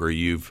luck or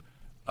you've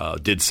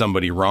did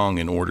somebody wrong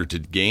in order to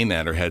gain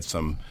that, or had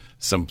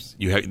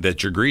that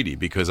you're greedy.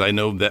 Because I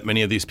know that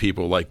many of these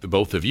people, like the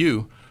both of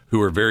you,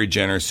 who are very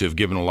generous, who have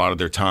given a lot of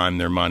their time,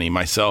 their money.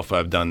 Myself,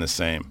 I've done the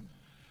same.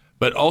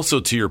 But also,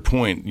 to your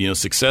point, you know,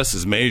 success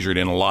is measured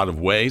in a lot of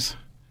ways,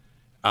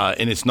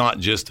 and it's not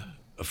just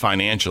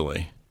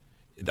financially.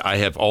 I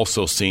have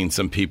also seen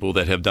some people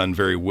that have done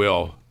very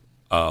well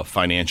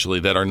financially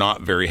that are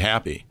not very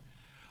happy.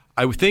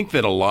 I would think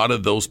that a lot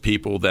of those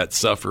people that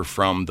suffer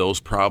from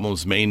those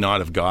problems may not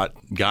have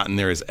gotten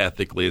there as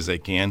ethically as they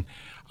can.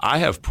 I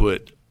have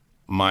put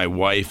my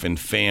wife and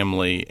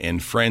family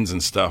and friends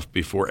and stuff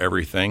before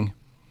everything,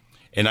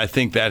 and I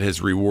think that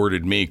has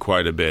rewarded me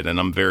quite a bit. And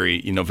I'm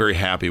very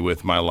happy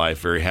with my life,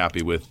 very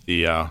happy with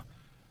the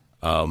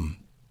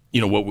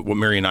what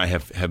Mary and I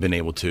have been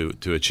able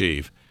to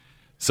achieve.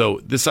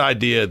 So this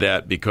idea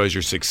that because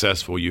you're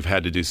successful, you've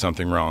had to do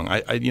something wrong,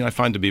 I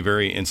find to be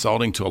very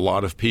insulting to a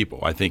lot of people.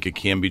 I think it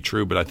can be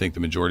true, but I think the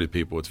majority of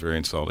people, it's very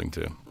insulting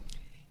to.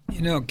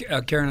 You know,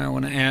 Karen, I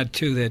want to add,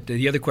 too, that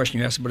the other question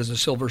you asked about is a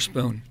silver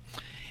spoon.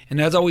 And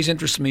that's always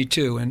interests me,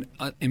 too. And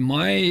in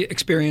my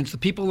experience, the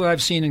people that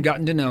I've seen and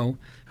gotten to know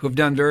who have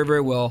done very,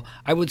 very well,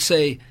 I would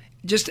say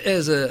just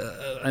as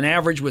an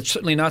average, which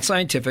certainly not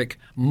scientific,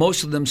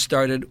 most of them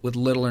started with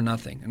little or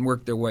nothing and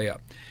worked their way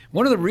up.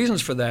 One of the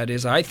reasons for that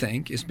is, I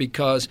think, is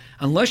because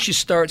unless you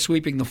start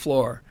sweeping the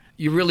floor,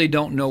 you really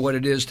don't know what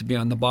it is to be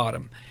on the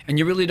bottom. And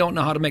you really don't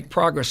know how to make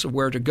progress of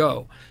where to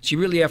go. So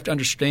you really have to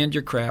understand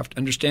your craft,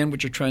 understand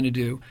what you're trying to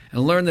do,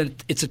 and learn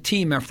that it's a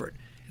team effort.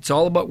 It's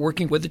all about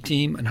working with a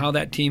team and how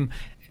that team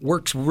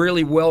works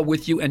really well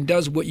with you and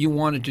does what you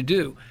want it to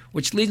do.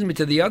 Which leads me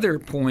to the other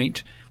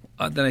point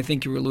that I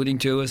think you were alluding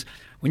to is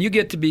when you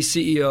get to be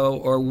CEO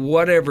or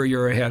whatever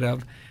you're ahead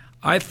of,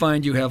 I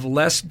find you have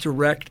less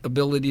direct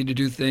ability to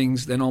do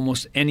things than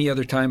almost any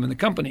other time in the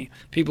company.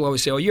 People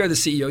always say, oh, you're the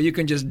CEO. You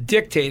can just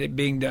dictate it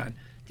being done.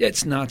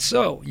 It's not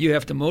so. You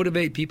have to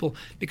motivate people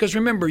because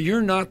remember,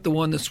 you're not the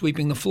one that's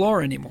sweeping the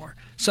floor anymore.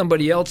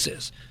 Somebody else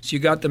is. So you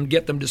got them,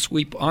 get them to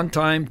sweep on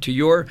time to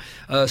your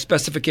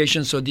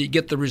specifications so that you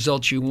get the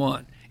results you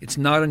want. It's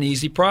not an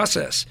easy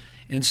process.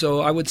 And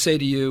so I would say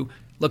to you,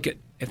 look,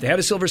 if they had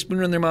a silver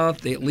spoon in their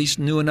mouth, they at least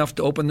knew enough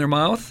to open their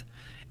mouth.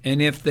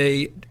 And if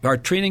they are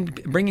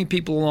bringing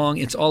people along,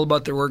 it's all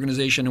about their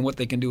organization and what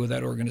they can do with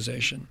that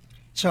organization.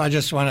 So I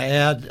just want to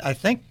add, I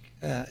think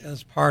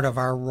as part of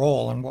our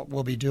role and what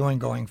we'll be doing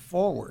going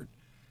forward,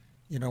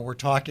 we're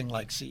talking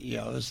like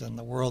CEOs in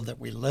the world that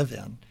we live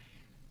in.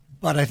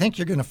 But I think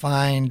you're going to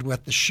find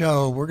with the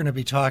show, we're going to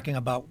be talking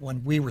about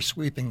when we were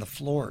sweeping the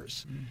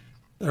floors.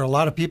 There are a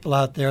lot of people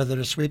out there that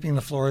are sweeping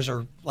the floors,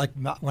 or like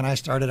when I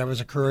started, I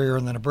was a courier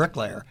and then a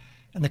bricklayer.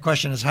 And the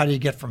question is, how do you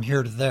get from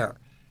here to there?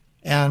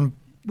 And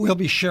we'll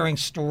be sharing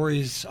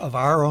stories of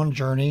our own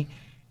journey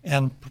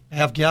and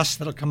have guests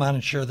that'll come on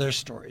and share their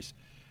stories.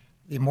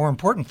 The more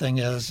important thing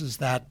is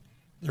that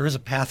there is a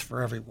path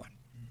for everyone.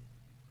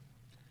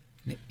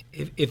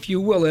 If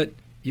you will it,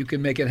 you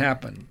can make it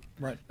happen.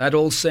 Right. That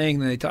old saying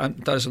that they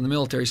taught us in the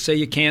military, say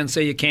you can,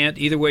 say you can't,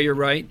 either way you're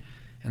right.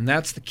 And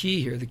that's the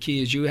key here. The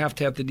key is you have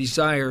to have the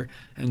desire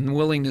and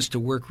willingness to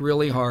work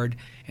really hard.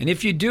 And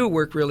if you do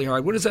work really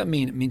hard, what does that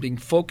mean? It means being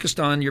focused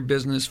on your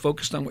business,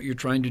 focused on what you're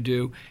trying to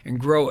do, and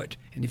grow it.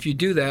 And if you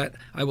do that,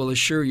 I will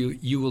assure you,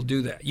 you will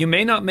do that. You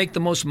may not make the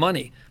most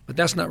money, but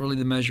that's not really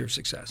the measure of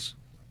success.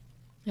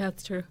 Yeah,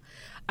 that's true.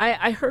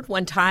 I heard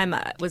one time,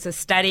 it was a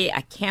study,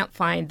 I can't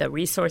find the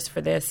resource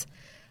for this,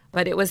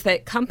 but it was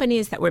that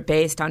companies that were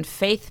based on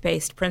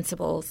faith-based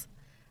principles,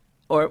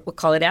 or we'll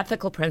call it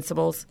ethical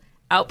principles,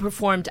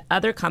 outperformed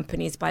other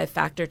companies by a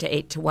factor to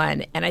 8 to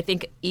 1. And I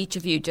think each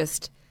of you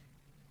just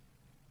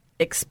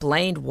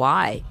explained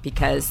why,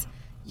 because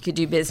you could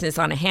do business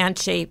on a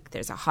handshake,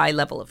 there's a high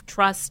level of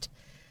trust.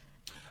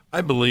 I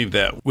believe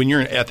that when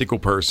you're an ethical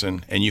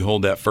person and you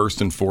hold that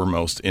first and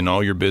foremost in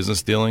all your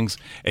business dealings,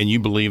 and you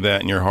believe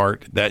that in your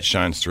heart, that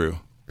shines through.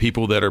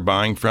 People that are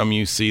buying from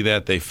you see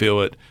that, they feel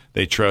it,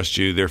 they trust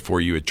you,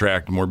 therefore you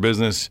attract more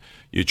business,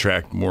 you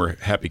attract more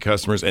happy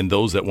customers, and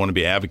those that want to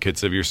be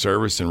advocates of your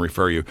service and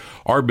refer you.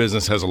 Our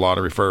business has a lot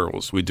of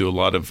referrals. We do a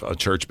lot of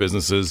church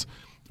businesses.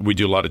 We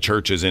do a lot of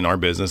churches in our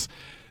business.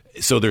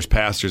 So there's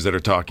pastors that are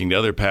talking to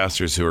other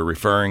pastors who are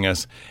referring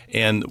us,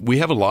 and we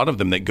have a lot of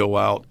them that go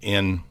out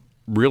and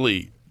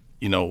really,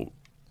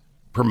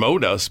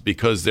 promote us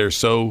because they're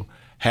so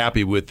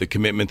happy with the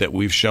commitment that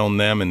we've shown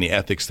them and the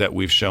ethics that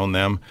we've shown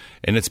them,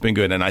 and it's been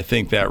good. And I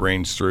think that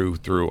reigns through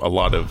a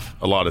lot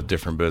of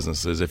different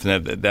businesses. If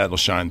that'll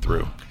shine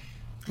through.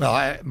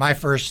 Well, my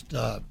first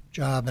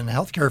job in the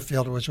healthcare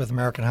field was with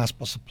American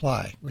Hospital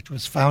Supply, which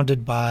was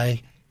founded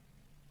by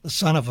the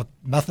son of a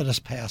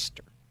Methodist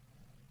pastor.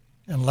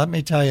 And let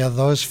me tell you,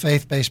 those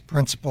faith-based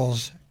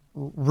principles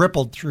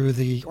rippled through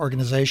the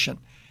organization.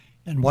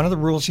 And one of the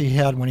rules he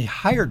had when he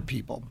hired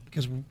people,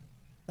 because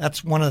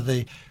that's one of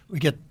we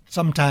get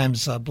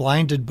sometimes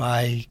blinded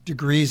by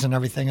degrees and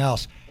everything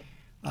else.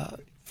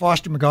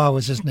 Foster McGaw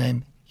was his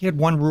name. He had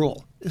one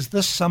rule. Is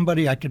this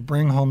somebody I could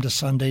bring home to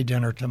Sunday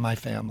dinner to my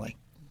family?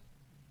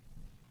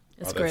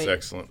 That's great. That's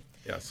excellent.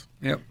 Yes.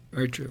 Yep,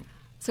 very true.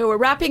 So we're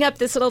wrapping up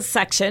this little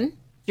section.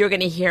 You're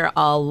going to hear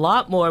a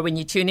lot more when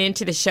you tune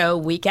into the show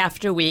week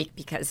after week,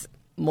 because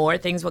more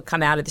things will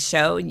come out of the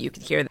show and you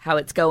can hear how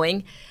it's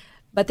going.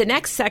 But the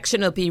next section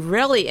will be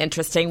really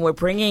interesting. We're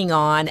bringing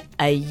on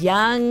a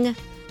young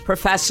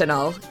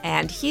professional,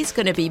 and he's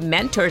going to be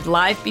mentored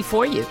live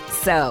before you.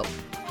 So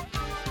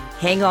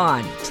hang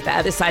on to the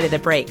other side of the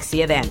break.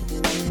 See you then.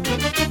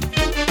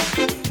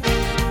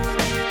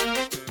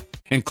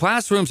 In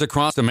classrooms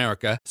across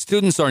America,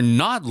 students are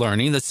not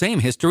learning the same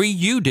history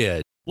you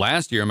did.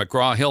 Last year,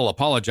 McGraw-Hill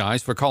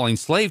apologized for calling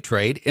slave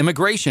trade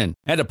immigration,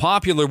 and a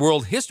popular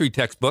world history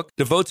textbook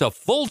devotes a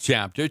full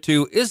chapter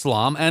to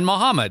Islam and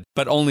Muhammad,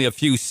 but only a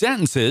few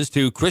sentences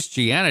to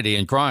Christianity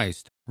and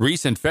Christ.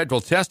 Recent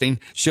federal testing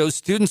shows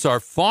students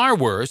are far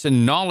worse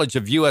in knowledge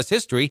of U.S.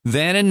 history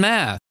than in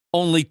math.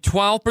 Only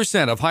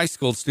 12% of high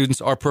school students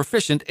are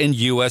proficient in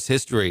U.S.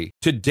 history.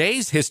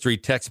 Today's history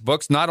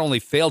textbooks not only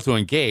fail to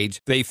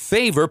engage, they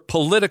favor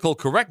political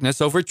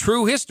correctness over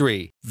true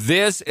history.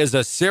 This is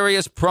a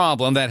serious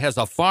problem that has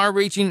a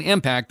far-reaching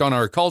impact on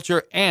our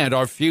culture and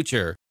our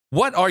future.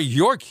 What are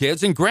your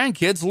kids and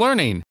grandkids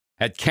learning?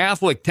 At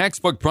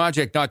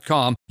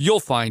CatholicTextbookProject.com,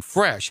 you'll find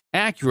fresh,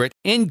 accurate,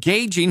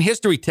 engaging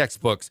history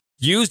textbooks.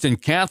 Used in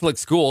Catholic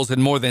schools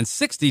in more than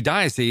 60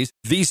 dioceses,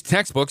 these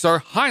textbooks are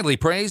highly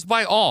praised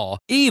by all,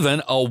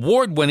 even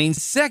award-winning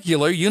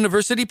secular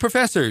university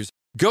professors.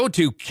 Go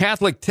to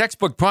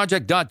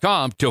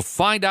CatholicTextbookProject.com to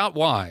find out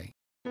why.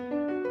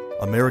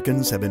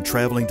 Americans have been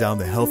traveling down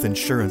the health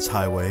insurance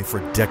highway for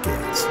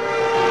decades.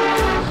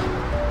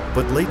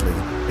 But lately,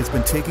 it's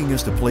been taking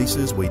us to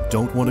places we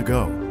don't want to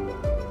go.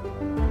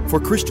 For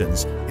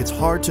Christians, it's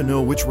hard to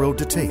know which road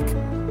to take.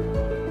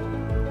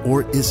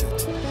 Or is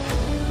it?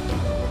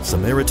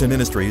 Samaritan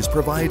Ministries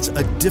provides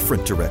a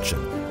different direction,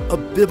 a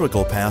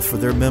biblical path for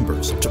their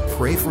members to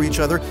pray for each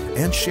other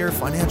and share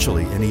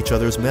financially in each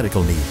other's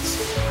medical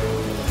needs.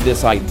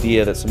 This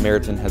idea that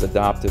Samaritan has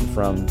adopted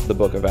from the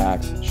book of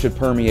Acts should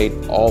permeate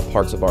all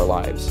parts of our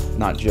lives,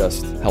 not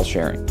just health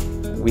sharing.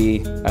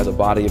 We, as a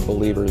body of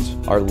believers,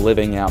 are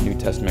living out New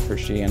Testament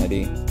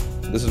Christianity.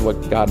 This is what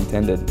God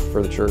intended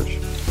for the church.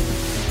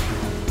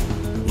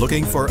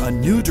 Looking for a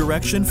new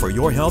direction for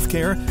your health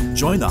care?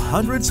 Join the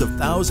hundreds of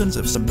thousands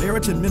of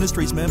Samaritan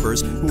Ministries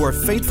members who are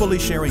faithfully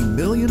sharing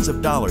millions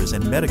of dollars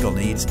in medical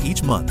needs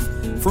each month.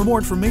 For more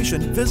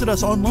information, visit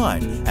us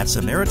online at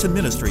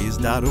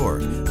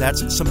SamaritanMinistries.org.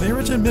 That's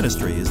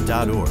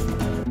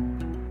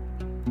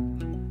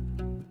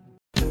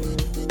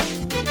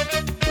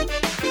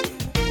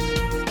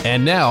SamaritanMinistries.org.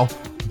 And now,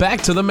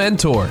 back to the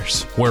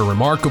Mentors, where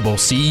remarkable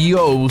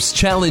CEOs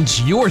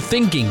challenge your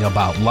thinking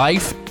about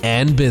life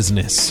and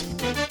business.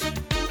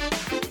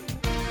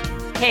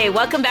 Hey,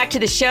 welcome back to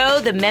the show,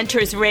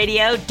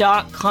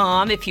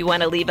 thementorsradio.com, if you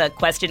want to leave a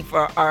question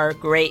for our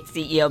great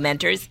CEO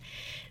mentors.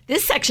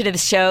 This section of the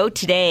show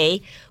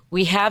today,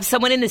 we have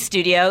someone in the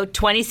studio,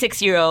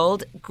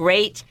 26-year-old,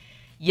 great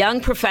young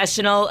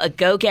professional, a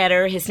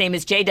go-getter. His name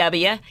is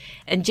JW,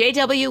 and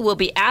JW will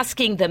be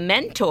asking the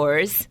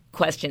mentors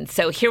questions.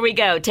 So here we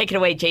go. Take it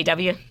away,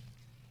 JW.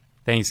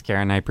 Thanks,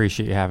 Karen. I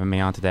appreciate you having me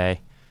on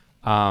today.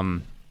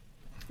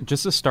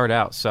 Just to start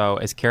out, so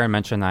as Karen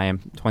mentioned, I am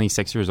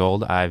 26 years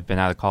old. I've been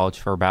out of college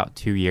for about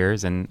 2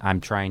 years, and I'm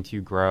trying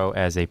to grow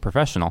as a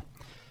professional.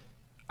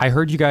 I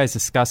heard you guys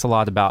discuss a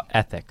lot about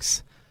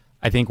ethics.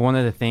 I think one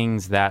of the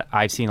things that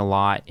I've seen a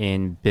lot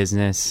in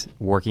business,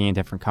 working in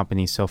different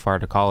companies so far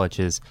to college,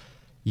 is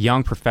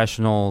young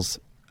professionals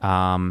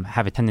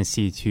have a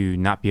tendency to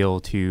not be able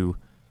to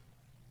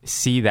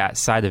see that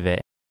side of it,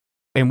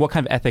 and what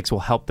kind of ethics will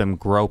help them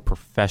grow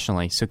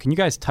professionally. So can you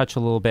guys touch a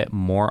little bit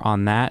more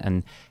on that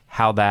and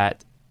how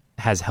that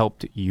has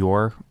helped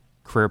your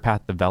career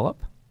path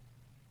develop?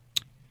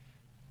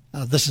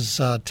 This is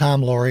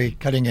Tom Loarie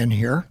cutting in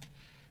here.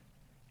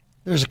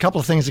 There's a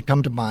couple of things that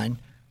come to mind.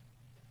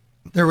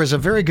 There was a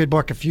very good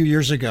book a few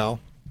years ago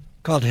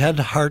called Head,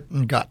 Heart,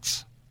 and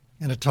Guts,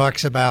 and it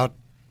talks about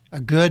a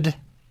good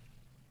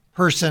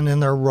person in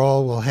their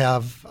role will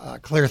have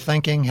clear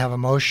thinking, have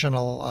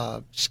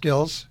emotional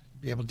skills,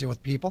 be able to deal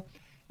with people,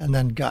 and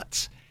then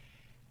guts.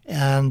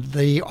 And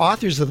the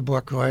authors of the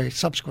book, who I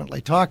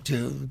subsequently talked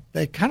to,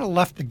 they kind of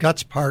left the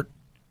guts part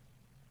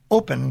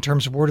open in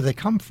terms of where do they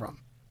come from.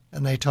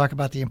 And they talk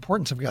about the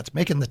importance of guts,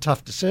 making the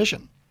tough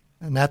decision.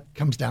 And that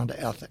comes down to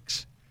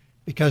ethics.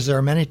 Because there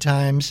are many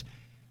times,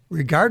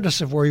 regardless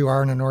of where you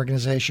are in an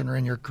organization or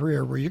in your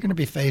career, where you're going to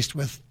be faced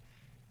with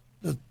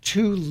the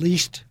two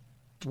least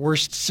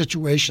worst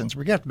situations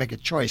where you have to make a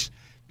choice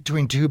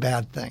between two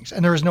bad things.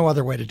 And there is no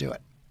other way to do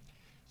it.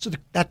 So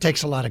that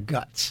takes a lot of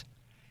guts.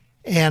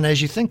 And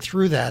as you think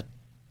through that,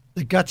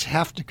 the guts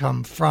have to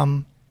come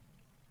from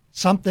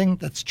something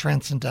that's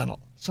transcendental,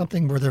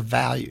 something where there are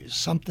values,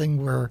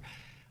 something where,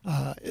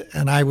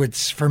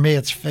 for me,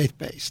 it's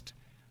faith-based.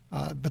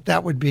 But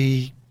that would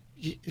be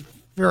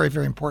very,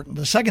 very important.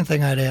 The second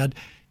thing I'd add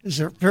is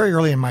that very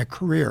early in my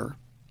career,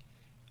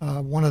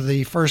 one of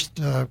the first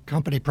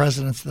company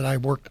presidents that I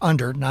worked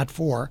under, not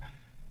for,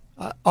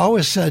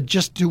 always said,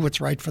 just do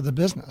what's right for the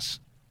business.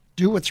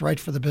 Do what's right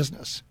for the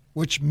business,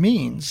 which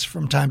means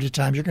from time to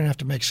time you're going to have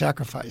to make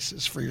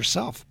sacrifices for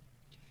yourself.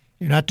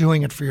 You're not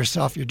doing it for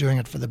yourself, you're doing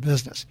it for the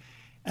business.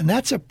 And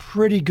that's a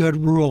pretty good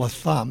rule of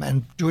thumb.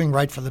 And doing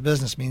right for the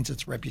business means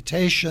its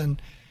reputation,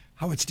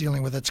 how it's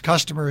dealing with its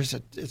customers.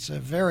 It's a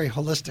very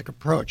holistic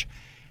approach.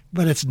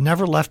 But it's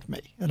never left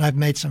me. And I've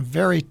made some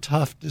very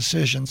tough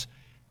decisions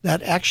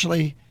that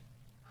actually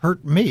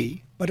hurt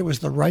me, but it was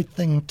the right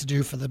thing to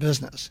do for the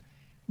business.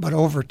 But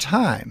over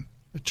time,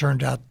 it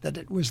turned out that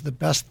it was the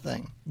best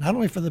thing, not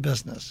only for the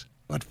business,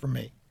 but for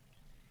me.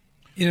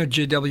 You know,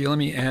 JW, let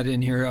me add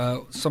in here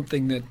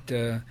something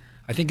that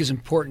I think is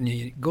important.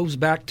 It goes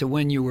back to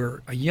when you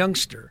were a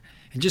youngster.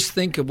 And just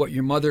think of what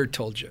your mother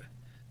told you.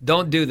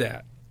 Don't do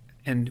that.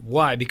 And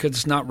why? Because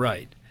it's not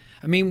right.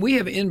 I mean, we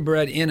have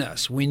inbred in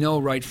us. We know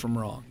right from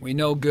wrong. We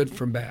know good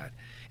from bad.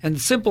 And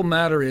the simple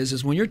matter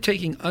is when you're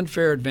taking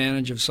unfair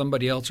advantage of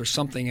somebody else or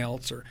something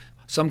else or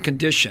some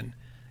condition,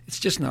 it's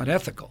just not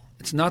ethical.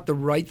 It's not the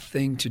right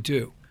thing to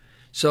do.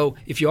 So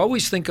if you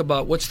always think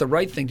about what's the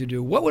right thing to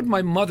do, what would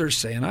my mother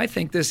say? And I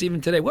think this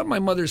even today. What would my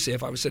mother say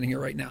if I was sitting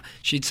here right now?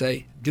 She'd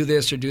say, do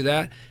this or do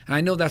that. And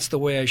I know that's the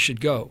way I should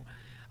go.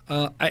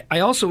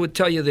 I also would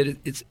tell you that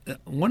it's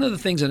one of the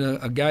things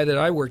that a guy that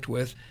I worked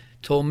with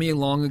told me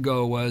long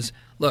ago was,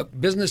 look,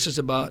 business is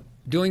about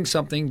doing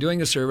something,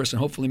 doing a service,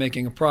 and hopefully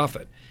making a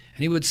profit.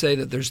 And he would say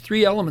that there's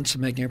three elements of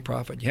making a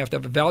profit. You have to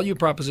have a value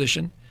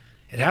proposition,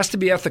 it has to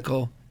be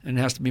ethical, and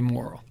it has to be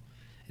moral.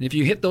 And if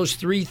you hit those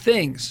three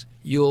things,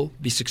 you'll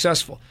be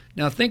successful.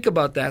 Now think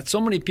about that.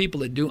 So many people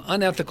that do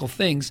unethical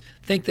things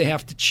think they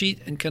have to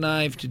cheat and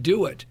connive to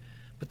do it.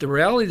 But the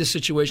reality of the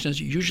situation is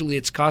usually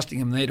it's costing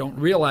them. They don't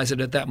realize it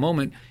at that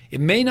moment.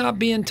 It may not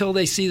be until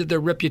they see that their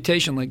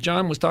reputation, like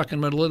John was talking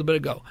about a little bit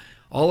ago,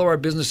 all of our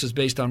business is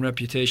based on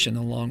reputation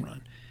in the long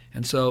run.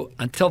 And so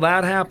until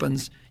that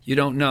happens, you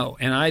don't know.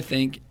 And I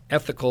think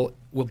ethical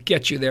will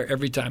get you there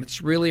every time.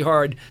 It's really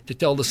hard to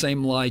tell the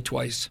same lie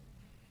twice.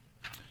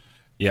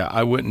 Yeah,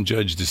 I wouldn't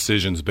judge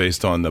decisions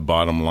based on the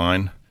bottom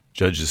line.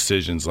 Judge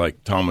decisions,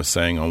 like Tom was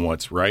saying, on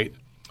what's right.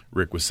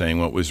 Rick was saying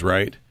what was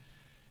right.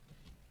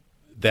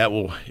 That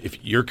will,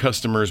 if your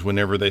customers,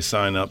 whenever they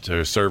sign up to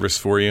a service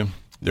for you,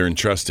 they're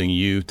entrusting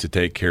you to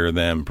take care of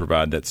them,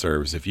 provide that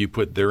service. If you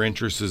put their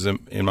interests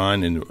in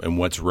mind and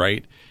what's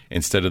right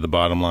instead of the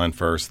bottom line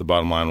first, the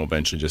bottom line will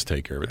eventually just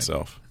take care of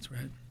itself. That's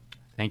right.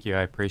 Thank you.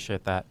 I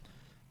appreciate that.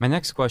 My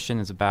next question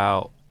is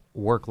about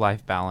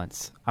work-life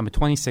balance. I'm a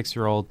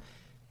 26-year-old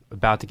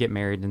about to get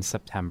married in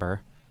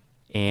September,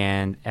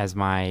 and as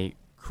my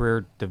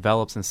career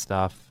develops and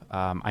stuff,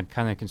 I'm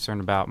kind of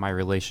concerned about my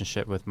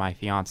relationship with my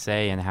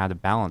fiance and how to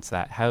balance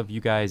that. How have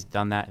you guys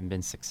done that and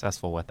been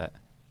successful with it?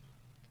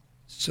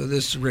 So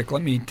this, Rick,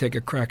 let me take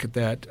a crack at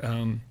that.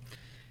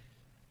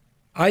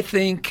 I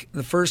think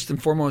the first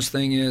and foremost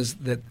thing is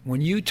that when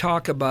you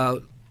talk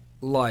about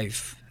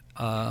life,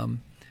 a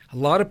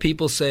lot of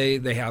people say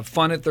they have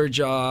fun at their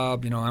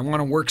job. I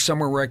want to work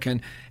somewhere where I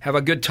can have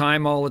a good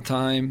time all the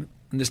time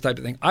and this type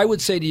of thing. I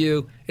would say to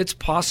you, it's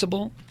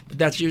possible, but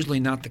that's usually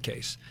not the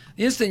case.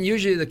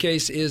 Usually the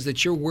case is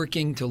that you're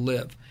working to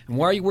live. And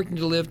why are you working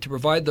to live? To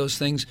provide those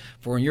things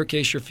for, in your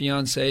case, your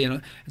fiance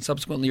and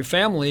subsequently your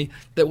family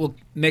that will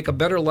make a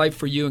better life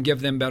for you and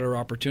give them better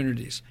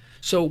opportunities.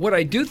 So what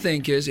I do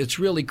think is it's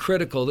really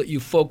critical that you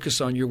focus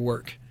on your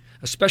work,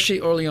 especially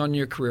early on in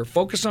your career.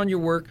 Focus on your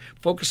work,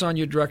 focus on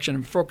your direction,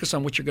 and focus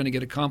on what you're going to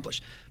get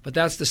accomplished. But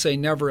that's to say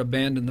never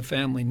abandon the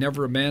family,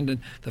 never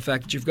abandon the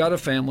fact that you've got a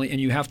family, and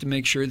you have to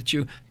make sure that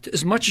you,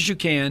 as much as you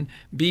can,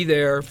 be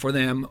there for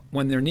them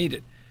when they're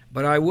needed.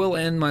 But I will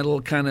end my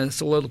little kind of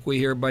soliloquy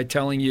here by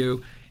telling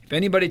you, if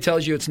anybody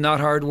tells you it's not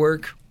hard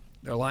work,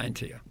 they're lying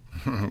to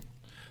you.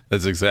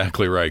 That's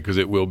exactly right, because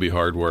it will be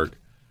hard work.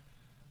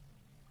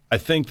 I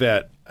think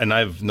that, and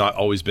I've not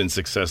always been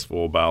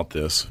successful about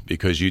this,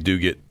 because you do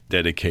get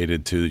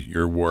dedicated to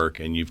your work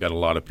and you've got a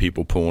lot of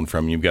people pulling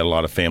from you. You've got a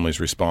lot of families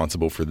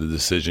responsible for the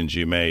decisions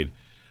you made.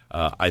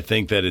 I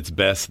think that it's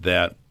best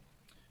that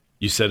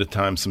you set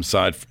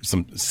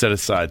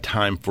aside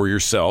time for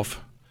yourself,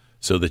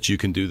 so that you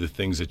can do the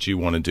things that you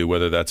want to do,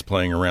 whether that's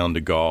playing around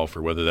to golf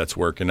or whether that's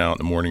working out in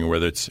the morning or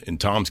whether it's, in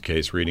Tom's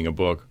case, reading a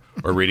book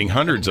or reading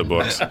hundreds of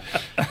books.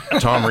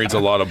 Tom reads a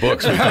lot of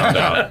books, we found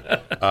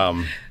out.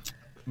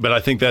 But I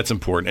think that's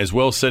important, as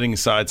well as setting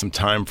aside some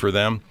time for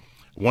them.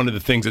 One of the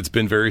things that's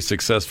been very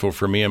successful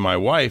for me and my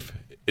wife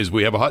is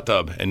we have a hot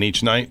tub, and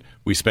each night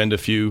we spend a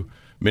few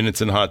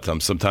minutes in the hot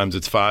tub. Sometimes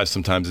it's 5,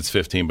 sometimes it's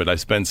 15, but I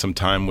spend some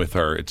time with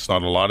her. It's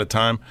not a lot of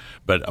time,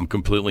 but I'm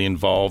completely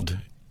involved,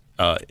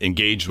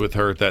 engaged with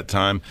her at that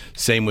time.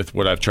 Same with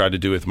what I've tried to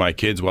do with my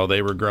kids while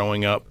they were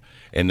growing up,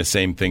 and the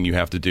same thing you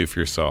have to do for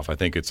yourself. I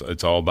think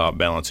it's all about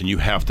balance, and you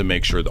have to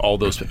make sure that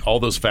all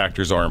those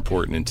factors are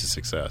important into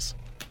success.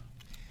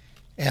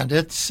 And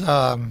it's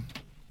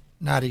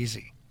not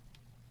easy,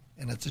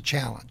 and it's a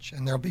challenge.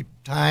 And there'll be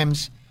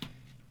times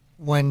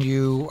when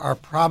you are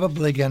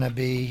probably going to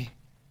be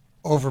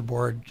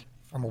overboard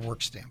from a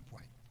work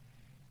standpoint.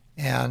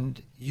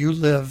 And you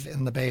live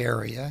in the Bay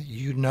Area,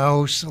 you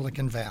know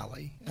Silicon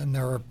Valley, and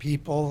there are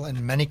people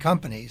in many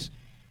companies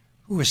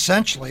who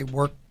essentially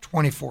work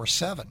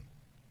 24/7,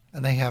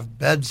 and they have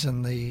beds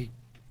in the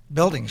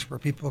buildings where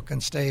people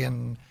can stay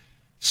and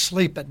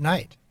sleep at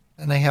night,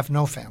 and they have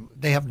no family,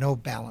 they have no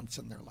balance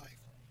in their life.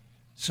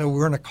 So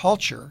we're in a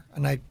culture,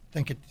 and I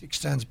think it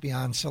extends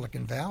beyond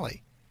Silicon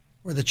Valley,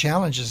 where the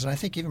challenges, and I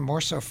think even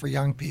more so for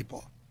young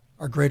people,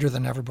 are greater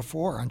than ever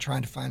before on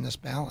trying to find this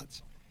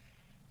balance.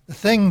 The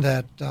thing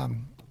that, a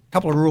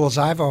couple of rules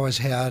I've always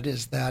had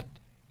is that,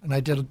 and I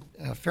did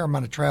a fair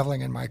amount of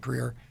traveling in my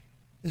career,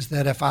 is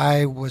that if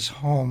I was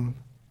home,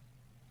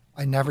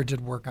 I never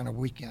did work on a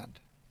weekend.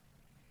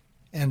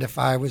 And if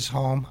I was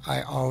home,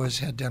 I always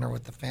had dinner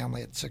with the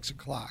family at 6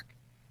 o'clock.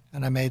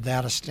 And I made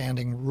that a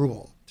standing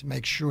rule to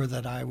make sure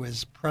that I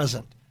was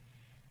present.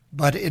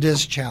 But it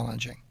is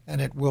challenging,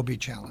 and it will be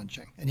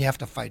challenging, and you have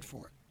to fight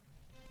for it.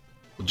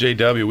 Well,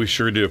 JW, we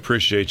sure do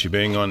appreciate you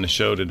being on the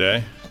show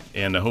today,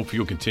 and I hope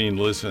you'll continue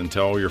to listen and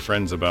tell all your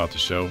friends about the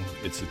show.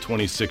 It's the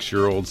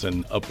 26-year-olds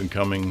and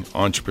up-and-coming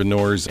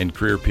entrepreneurs and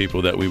career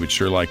people that we would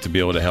sure like to be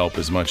able to help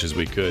as much as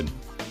we could.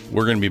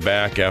 We're going to be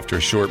back after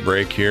a short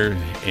break here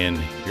and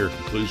hear a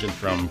conclusion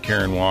from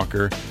Karen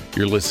Walker.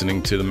 You're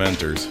listening to The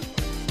Mentors.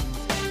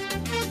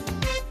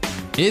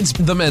 It's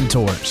The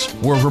Mentors,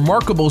 where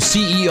remarkable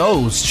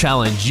CEOs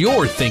challenge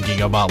your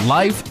thinking about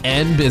life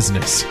and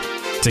business.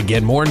 To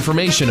get more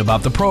information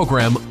about the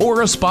program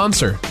or a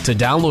sponsor, to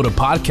download a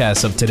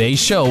podcast of today's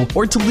show,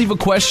 or to leave a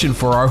question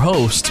for our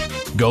host,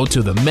 go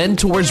to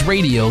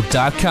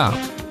thementorsradio.com.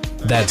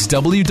 That's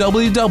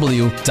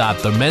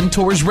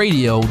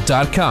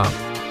www.thementorsradio.com.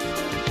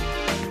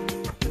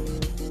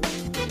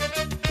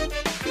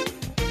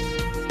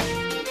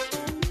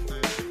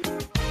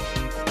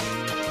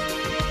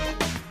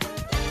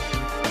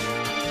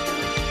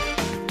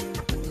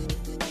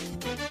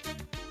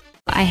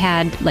 I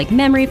had like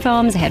memory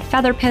foams, I had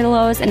feather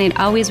pillows, and I'd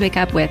always wake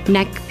up with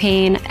neck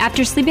pain.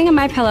 After sleeping on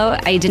MyPillow,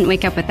 I didn't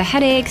wake up with the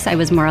headaches. I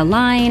was more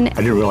aligned.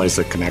 I didn't realize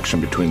the connection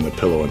between the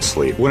pillow and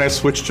sleep. When I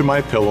switched to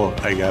MyPillow,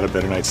 I got a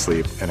better night's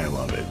sleep, and I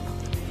love it.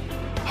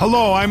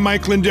 Hello, I'm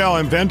Mike Lindell,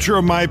 inventor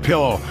of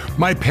MyPillow.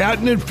 My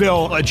patented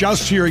fill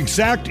adjusts to your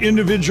exact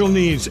individual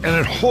needs, and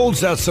it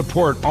holds that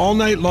support all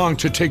night long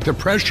to take the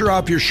pressure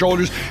off your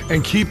shoulders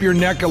and keep your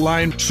neck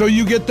aligned so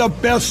you get the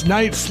best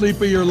night's sleep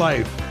of your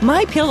life.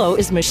 MyPillow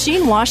is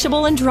machine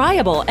washable and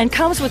dryable and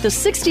comes with a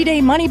 60-day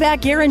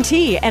money-back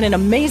guarantee and an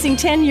amazing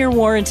 10-year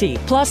warranty.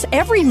 Plus,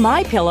 every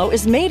MyPillow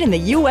is made in the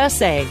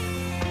USA.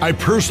 I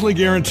personally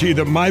guarantee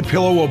that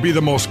MyPillow will be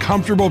the most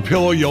comfortable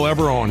pillow you'll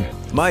ever own.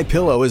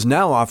 MyPillow is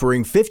now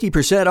offering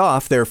 50%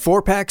 off their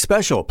 4-pack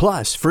special,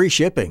 plus free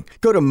shipping.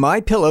 Go to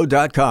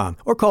MyPillow.com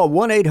or call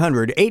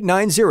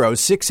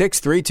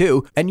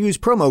 1-800-890-6632 and use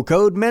promo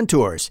code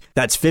MENTORS.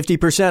 That's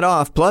 50%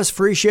 off plus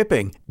free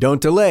shipping.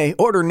 Don't delay.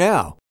 Order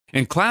now.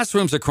 In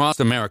classrooms across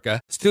America,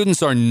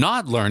 students are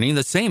not learning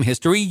the same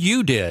history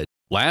you did.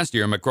 Last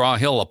year,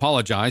 McGraw-Hill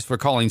apologized for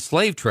calling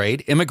slave trade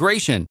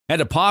immigration,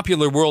 and a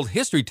popular world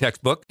history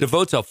textbook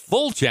devotes a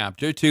full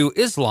chapter to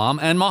Islam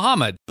and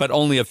Muhammad, but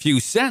only a few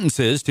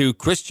sentences to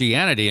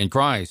Christianity and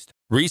Christ.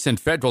 Recent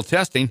federal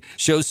testing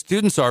shows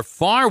students are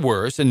far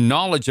worse in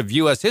knowledge of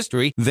U.S.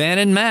 history than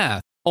in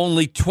math.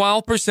 Only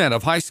 12%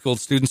 of high school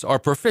students are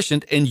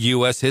proficient in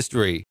U.S.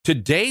 history.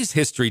 Today's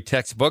history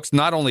textbooks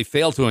not only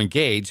fail to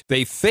engage,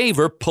 they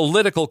favor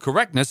political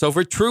correctness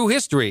over true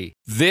history.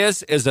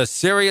 This is a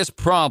serious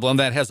problem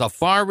that has a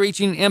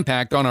far-reaching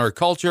impact on our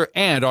culture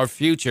and our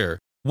future.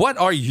 What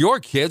are your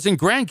kids and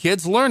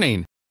grandkids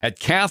learning? At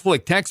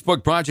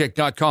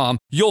CatholicTextbookProject.com,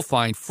 you'll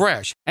find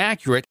fresh,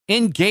 accurate,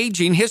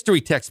 engaging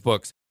history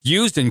textbooks.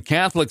 Used in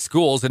Catholic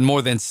schools in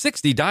more than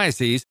 60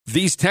 dioceses,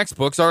 these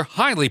textbooks are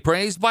highly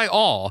praised by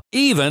all,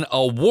 even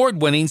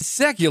award-winning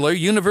secular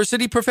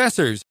university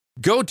professors.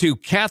 Go to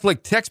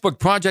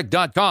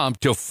CatholicTextbookProject.com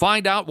to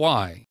find out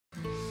why.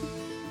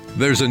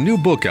 There's a new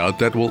book out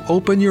that will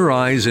open your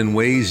eyes in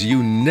ways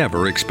you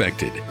never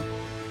expected.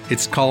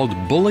 It's called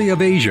Bully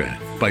of Asia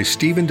by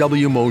Stephen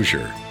W.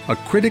 Mosier, a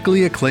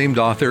critically acclaimed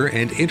author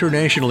and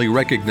internationally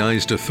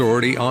recognized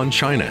authority on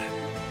China.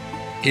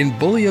 In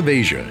Bully of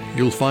Asia,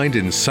 you'll find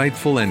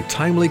insightful and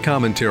timely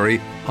commentary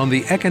on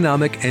the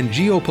economic and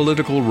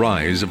geopolitical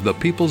rise of the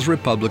People's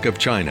Republic of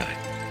China.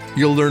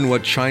 You'll learn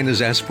what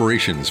China's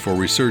aspirations for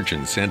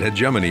resurgence and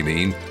hegemony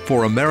mean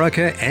for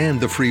America and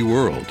the free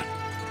world.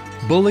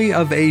 Bully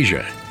of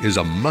Asia is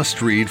a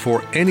must-read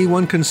for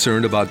anyone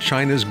concerned about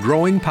China's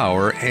growing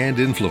power and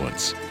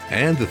influence,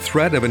 and the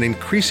threat of an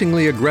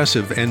increasingly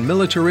aggressive and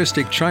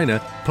militaristic China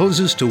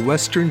poses to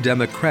Western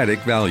democratic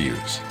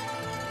values.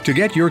 To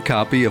get your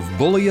copy of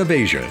Bully of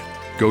Asia,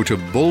 go to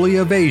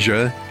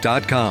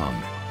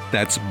bullyofasia.com.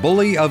 That's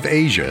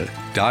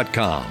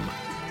bullyofasia.com.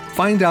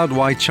 Find out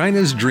why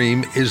China's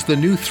dream is the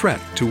new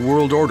threat to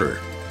world order.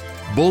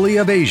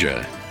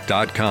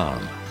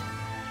 bullyofasia.com.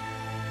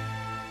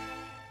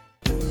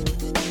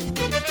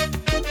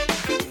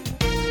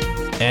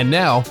 And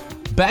now,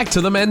 back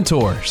to the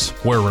Mentors,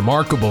 where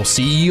remarkable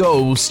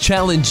CEOs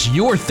challenge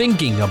your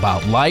thinking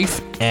about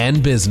life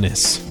and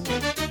business.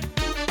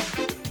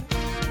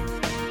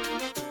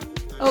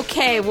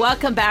 Okay,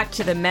 welcome back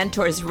to the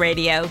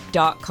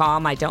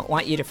mentorsradio.com. I don't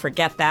want you to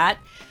forget that.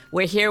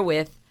 We're here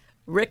with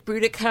Rick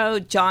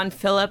Brutocao, John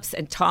Phillips,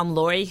 and Tom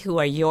Loarie, who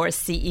are your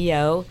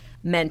CEO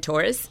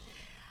mentors.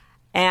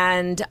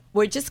 And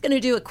we're just going to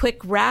do a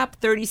quick wrap,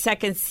 30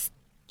 seconds.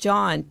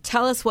 John,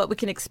 tell us what we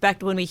can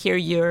expect when we hear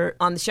you're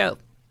on the show.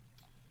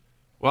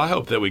 Well, I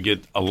hope that we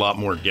get a lot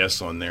more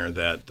guests on there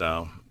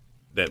that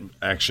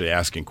actually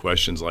asking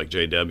questions like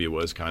JW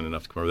was kind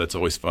enough to come over. That's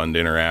always fun to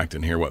interact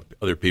and hear what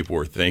other people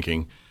were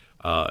thinking.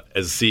 As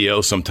a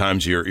CEO,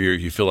 sometimes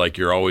you feel like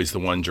you're always the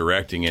one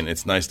directing, and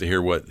it's nice to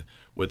hear what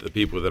the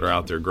people that are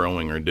out there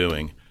growing are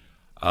doing.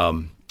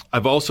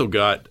 I've also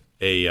got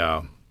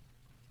some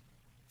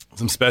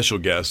special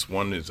guests.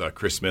 One is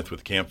Chris Smith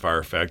with Campfire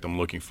Effect. I'm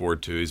looking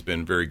forward to. He's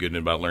been very good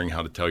about learning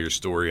how to tell your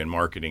story and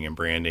marketing and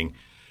branding.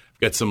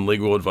 Got some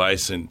legal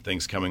advice and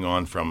things coming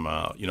on from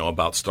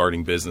about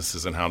starting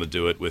businesses and how to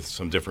do it with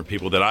some different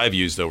people that I've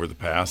used over the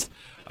past.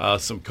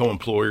 Some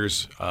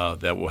co-employers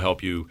that will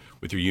help you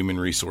with your human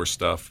resource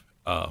stuff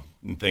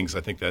and things.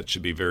 I think that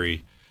should be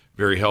very,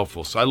 very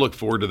helpful. So I look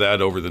forward to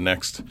that over the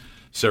next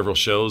several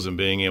shows and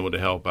being able to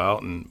help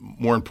out. And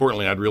more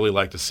importantly, I'd really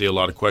like to see a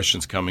lot of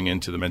questions coming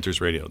into the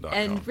mentorsradio.com.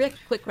 And Rick,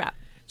 quick wrap.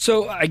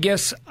 So I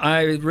guess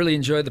I really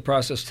enjoyed the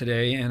process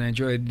today, and I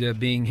enjoyed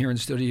being here in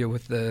the studio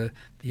with the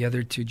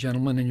other two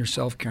gentlemen and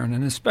yourself, Karen,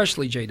 and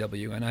especially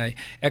JW. And I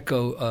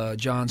echo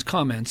John's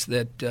comments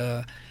that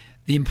the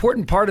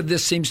important part of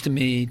this seems to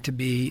me to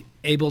be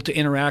able to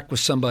interact with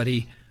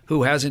somebody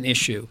who has an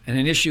issue, and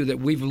an issue that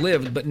we've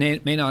lived but may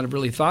not have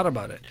really thought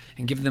about it,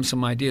 and give them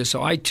some ideas.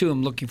 So I, too,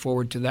 am looking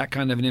forward to that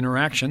kind of an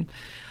interaction.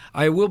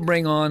 I will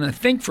bring on, I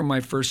think, for my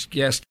first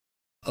guest,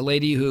 a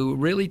lady who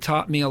really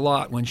taught me a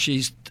lot when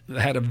she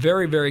had a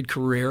very varied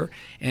career,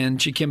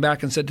 and she came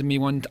back and said to me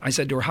I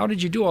said to her, how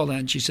did you do all that?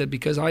 And she said,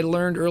 because I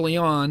learned early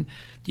on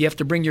you have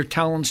to bring your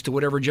talents to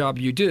whatever job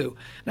you do.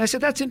 And I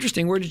said, that's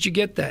interesting. Where did you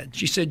get that?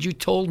 She said, you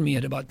told me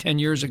it about 10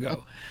 years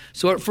ago.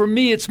 So for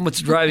me, it's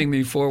what's driving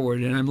me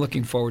forward, and I'm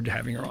looking forward to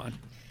having her on.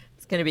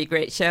 It's going to be a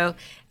great show.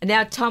 And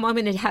now, Tom, I'm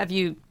going to have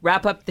you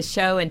wrap up the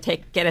show and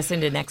get us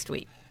into next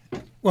week.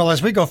 Well,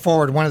 as we go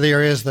forward, one of the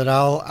areas that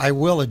I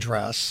will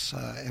address,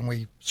 and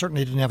we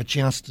certainly didn't have a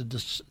chance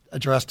to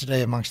address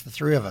today amongst the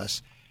three of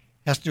us,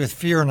 has to do with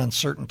fear and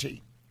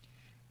uncertainty.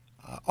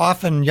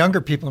 Often younger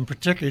people in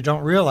particular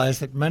don't realize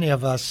that many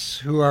of us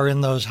who are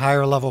in those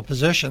higher level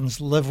positions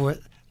live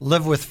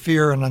with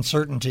fear and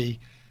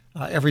uncertainty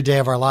every day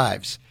of our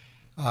lives.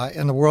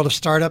 In the world of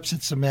startups,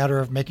 it's a matter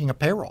of making a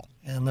payroll,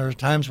 and there are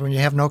times when you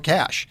have no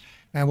cash,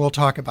 and we'll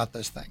talk about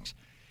those things.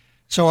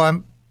 So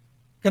I'm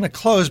going to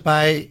close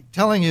by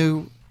telling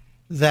you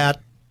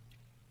that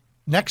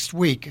next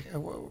week,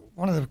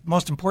 one of the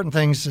most important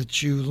things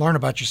that you learn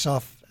about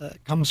yourself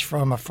comes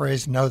from a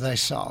phrase, know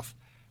thyself.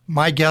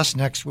 My guest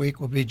next week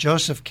will be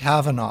Joseph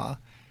Kavanaugh,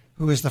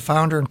 who is the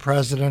founder and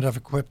president of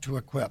Equip to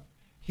Equip.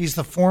 He's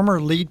the former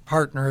lead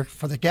partner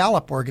for the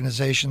Gallup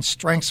organization's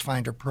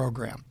StrengthsFinder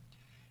program.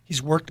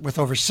 He's worked with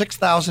over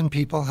 6,000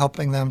 people,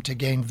 helping them to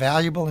gain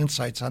valuable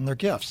insights on their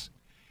gifts.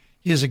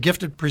 He is a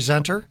gifted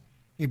presenter.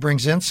 He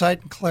brings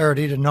insight and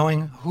clarity to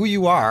knowing who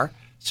you are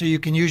so you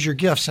can use your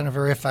gifts in a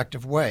very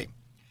effective way.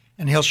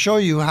 And he'll show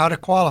you how to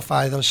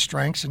qualify those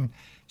strengths and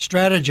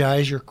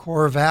strategize your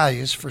core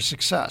values for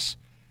success.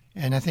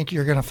 And I think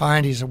you're going to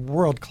find he's a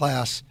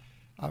world-class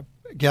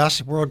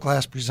guest, a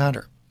world-class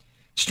presenter.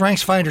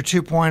 StrengthsFinder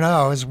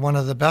 2.0 is one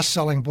of the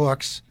best-selling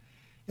books.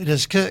 It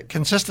has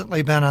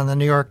consistently been on the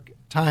New York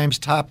Times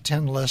top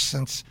 10 list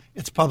since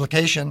its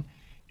publication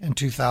in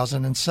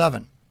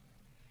 2007.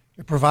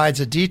 It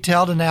provides a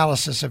detailed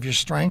analysis of your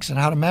strengths and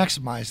how to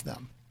maximize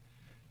them.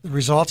 The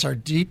results are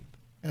deep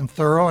and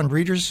thorough, and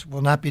readers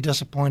will not be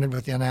disappointed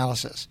with the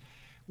analysis.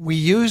 We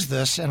use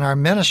this in our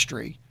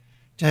ministry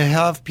to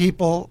have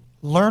people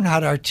learn how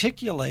to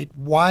articulate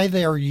why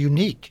they are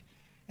unique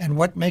and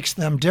what makes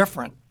them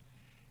different,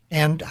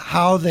 and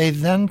how they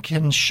then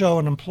can show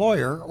an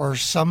employer or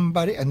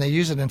somebody, and they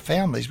use it in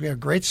families. We have a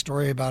great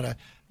story about a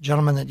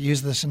gentleman that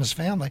used this in his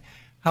family,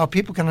 how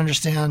people can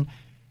understand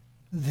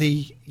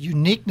the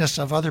uniqueness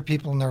of other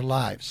people in their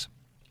lives.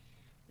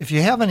 If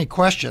you have any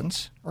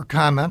questions or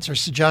comments or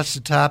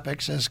suggested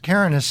topics, as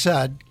Karen has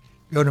said,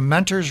 go to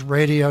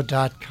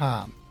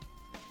mentorsradio.com.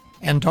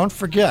 And don't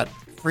forget,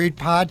 free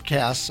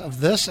podcasts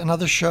of this and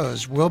other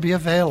shows will be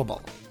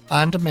available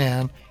on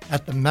demand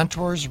at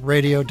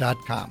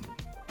thementorsradio.com.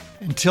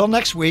 Until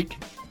next week,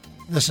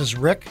 this is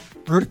Rick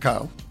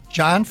Brutocao,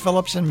 John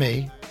Phillips, and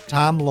me,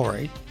 Tom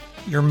Loarie,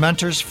 your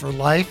mentors for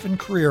life and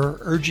career,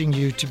 urging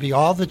you to be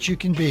all that you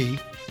can be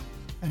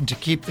and to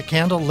keep the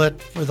candle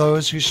lit for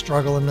those who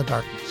struggle in the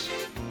darkness.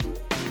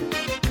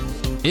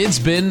 It's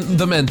been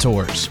The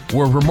Mentors,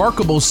 where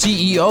remarkable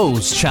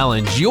CEOs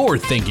challenge your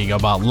thinking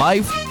about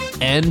life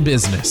and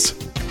business.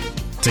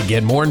 To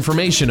get more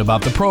information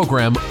about the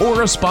program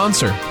or a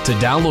sponsor, to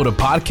download a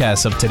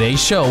podcast of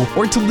today's show,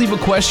 or to leave a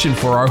question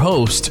for our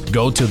host,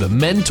 go to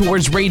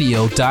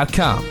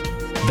thementorsradio.com.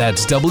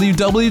 That's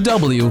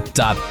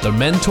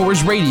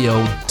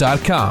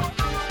www.thementorsradio.com.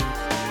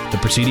 The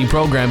preceding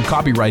program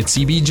copyright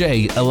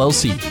CBJ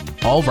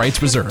LLC. All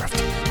rights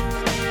reserved.